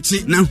enwe na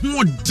ache na ho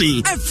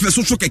odin efe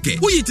so keke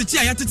woyi tete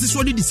aya tete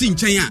so de si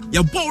nchen a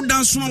ye bold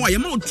dance wa ye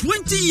ma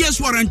 20 years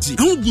warranty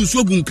ho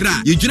gunsuo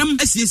gunkra ye gyinam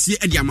asiesie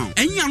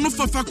enya no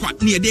fafa kwa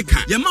ne de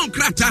ka ye ma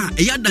krata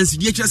e ya dance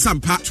die kire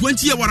sampa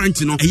 20-year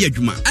warranty no e ya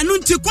adwuma anu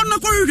nti konna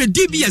kwa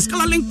DBS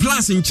Colorlink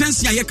Plus in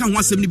chance ya ka ho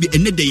asem ne bi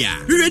enede ya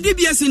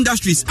DBS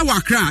Industries e wa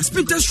Accra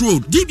Spinters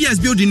Road DBS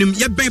building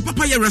ye ben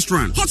Papaya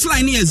restaurant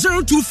hotline ne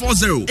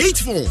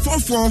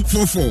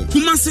 0240844444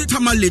 Kumasi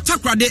Tamale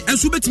Takrade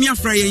enso betimi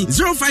afra yen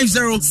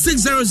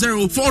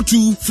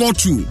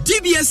 0506004242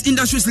 DBS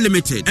Industries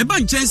Limited e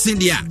ban chance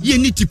dia ye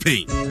ni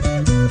tipen.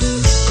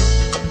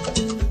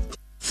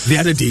 The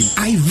other day,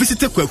 I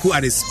visited Kweku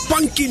at his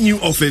spunky new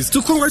office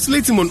to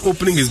congratulate him on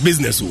opening his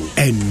business.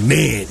 And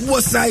man,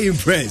 was I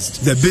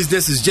impressed. The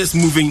business is just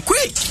moving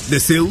quick. The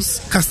sales,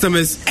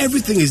 customers,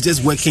 everything is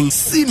just working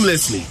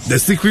seamlessly. The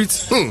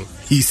secret?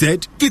 He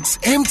said, it's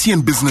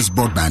MTN Business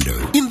Broadband.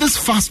 In this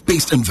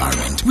fast-paced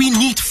environment, we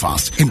need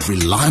fast and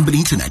reliable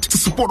internet to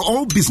support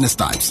all business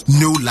types.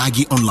 No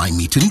laggy online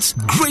meetings,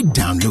 great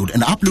download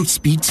and upload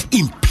speeds,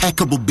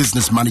 impeccable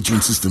business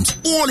management systems,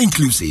 all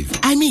inclusive.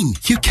 I mean,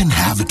 you can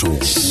have it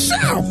all.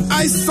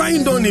 I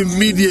signed on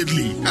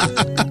immediately.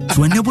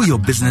 To enable your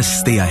business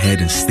stay ahead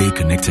and stay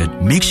connected,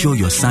 make sure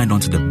you're signed on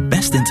to the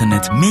best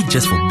internet made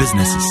just for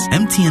businesses.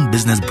 MTN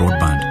Business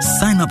Broadband.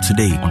 Sign up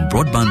today on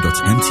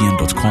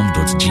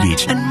broadband.mtn.com.gh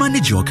and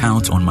manage your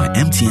account on my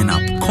MTN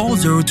app. Call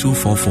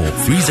 0244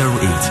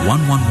 308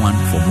 111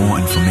 for more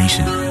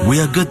information. We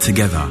are good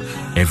together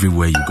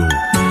everywhere you go.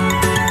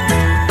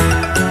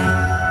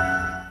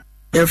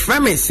 Your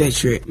family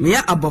secretary, me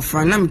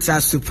abofra na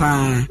mta super.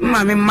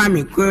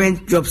 Mami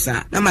current jobs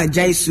na my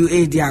jaisu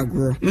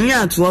agro. Me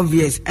 12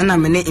 years and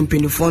I'm an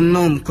impenifor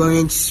norm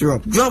current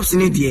syrup. Jobs in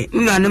the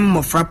me na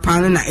mofra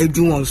pan na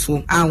edu won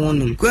so I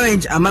want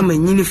current amama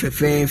nyini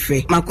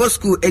fefe. My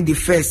school e the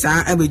first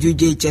abeju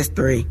JHS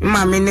 3.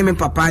 Mami name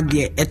papa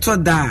de eto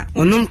da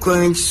onum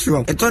current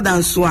syrup. Eto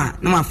dan so a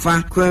na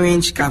mafa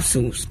current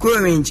capsules.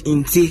 Current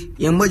inti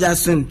ye moja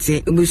so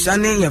nti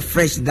ebusane ye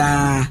fresh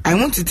da. I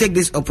want to take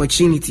this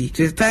opportunity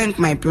to thank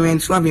my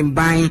parents who have been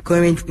buying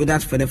current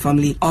products for the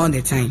family all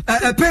the time.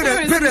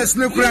 Parents,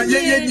 look around.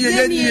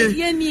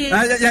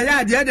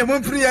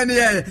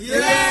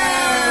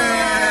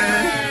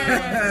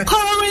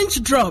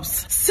 Orange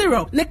drops,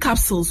 syrup, ne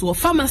capsules or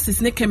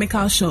pharmacies ne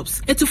chemical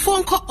shops. Et to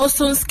phone call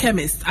Oson's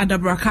chemist at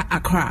Dabraka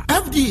Accra.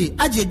 FDA,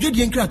 aje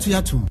gedi enkra to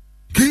yatum.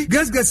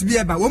 Guess be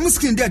about one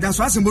skin there that's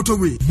what's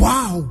motorway.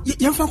 Wow,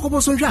 you found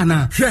Coboson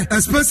Jana.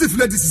 Expensive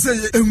ladies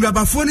say, and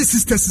Rabaphone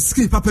sisters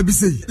skin papa be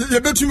say,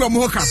 you bet you are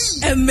more.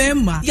 And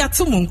member,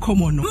 Yatumon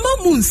Common,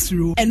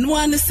 Mamunsru, and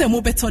one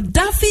semo better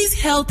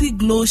Duffy's Healthy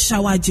Glow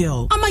Shower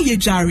Gel. Ama ye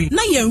jari,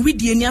 na ye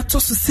Ridiania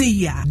Tosu say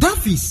ya.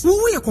 Duffy's,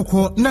 who we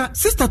coco, na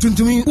sister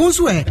to me, who's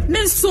where?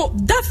 Then so,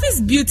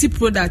 Duffy's beauty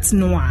products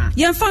noa.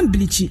 Yan fan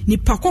bleachy, ni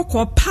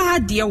pakoko pa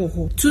dear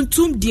woho,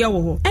 tuntum dear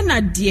woho, and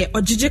a dear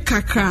or jije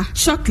kakra,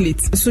 chocolate.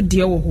 so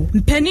deɛ wɔ hɔ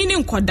mpani ne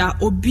nkɔda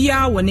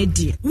obia wɔ ne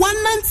deɛ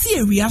wananti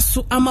area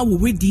so ama wo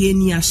wedi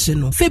ani ahye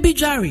no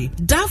febidware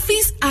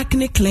Duffy's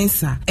acne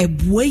cleanser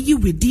ɛboa yi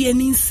wedi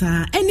ani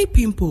nsa any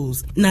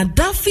pimples na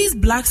Duffy's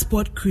black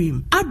spot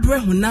cream abrɛ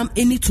honam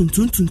any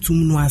tuntum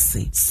no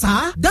ase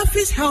sa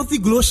Duffy's healthy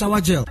glow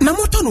shower gel na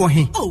moto no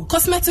he oh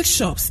cosmetic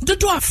shops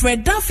dodo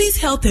afred Duffy's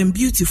health and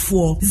beauty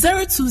for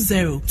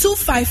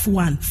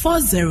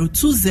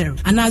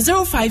 020-251-4020 and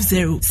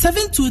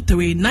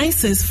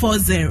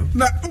 050-723-9640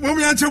 na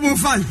mommy anchemu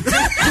fine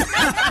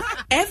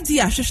FD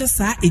ahwehwɛ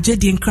saa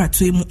ejedi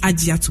nkratoe mu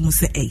agye atomu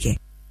sɛ ɛyɛ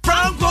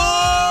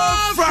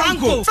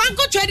Franco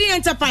Trading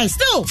Enterprise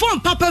still phone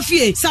Papa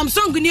Fie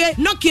Samsung nie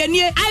Nokia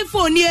nie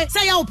iPhone nie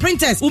say your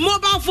printers or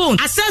mobile phone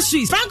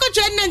accessories Franco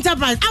Trading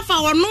Enterprise afa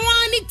no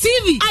one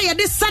TV aye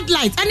this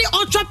satellite any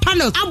ultra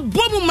panels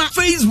abomuma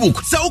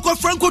Facebook say uko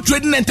Franco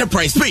Trading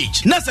Enterprise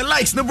page na say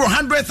likes number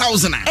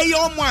 100,000 aye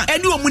omwa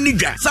any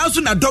omunidwa so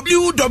na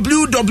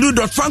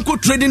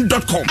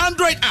www.francotrading.com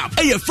Android app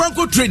aye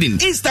Franco Trading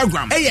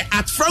Instagram aye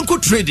 @Franco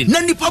Trading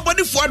na nipa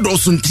body for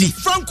dosunti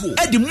Franco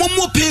e di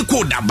momo pay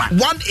code aba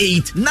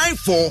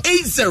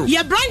 189480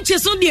 your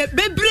branches on the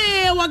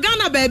bebre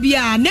wagana baby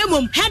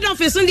nemum head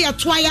office on the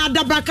Twaya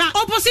Dabraka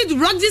opposite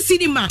Roxy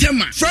Cinema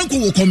Tema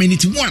Franco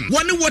Community 1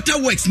 One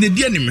Waterworks ne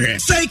dia nimre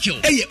cycle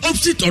aye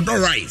opposite Odor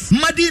Rise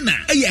Madina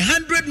aye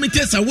 100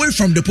 meters away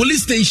from the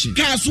police station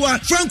Kaswa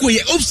Franco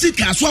ye opposite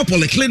Kaswa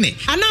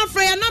Polyclinic and our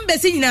prayer number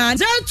is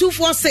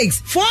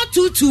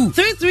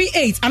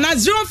 0246-422-338 and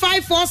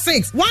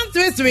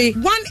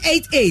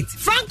 0546-133-188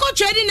 Franco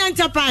Trading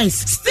Enterprise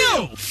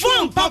still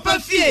phone Papa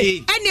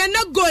Fie and you're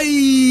not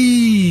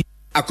going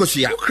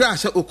Akosia,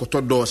 crash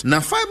okoto doors.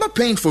 Na fiber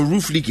paint for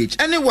roof leakage.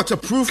 Any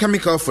waterproof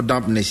chemical for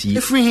dampness.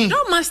 Free.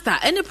 No master,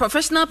 any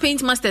professional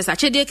paint masters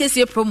actually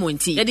Kasiebo promo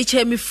nti. Yadi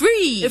che me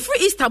free. Free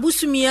is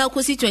tabusumia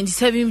kosi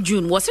 27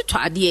 June. Was it to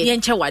adie?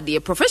 Yencha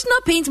wade.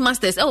 Professional paint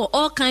masters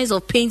all kinds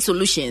of paint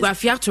solutions.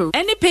 Grafiato.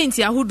 Any paint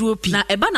ya hudu pi. Na eba na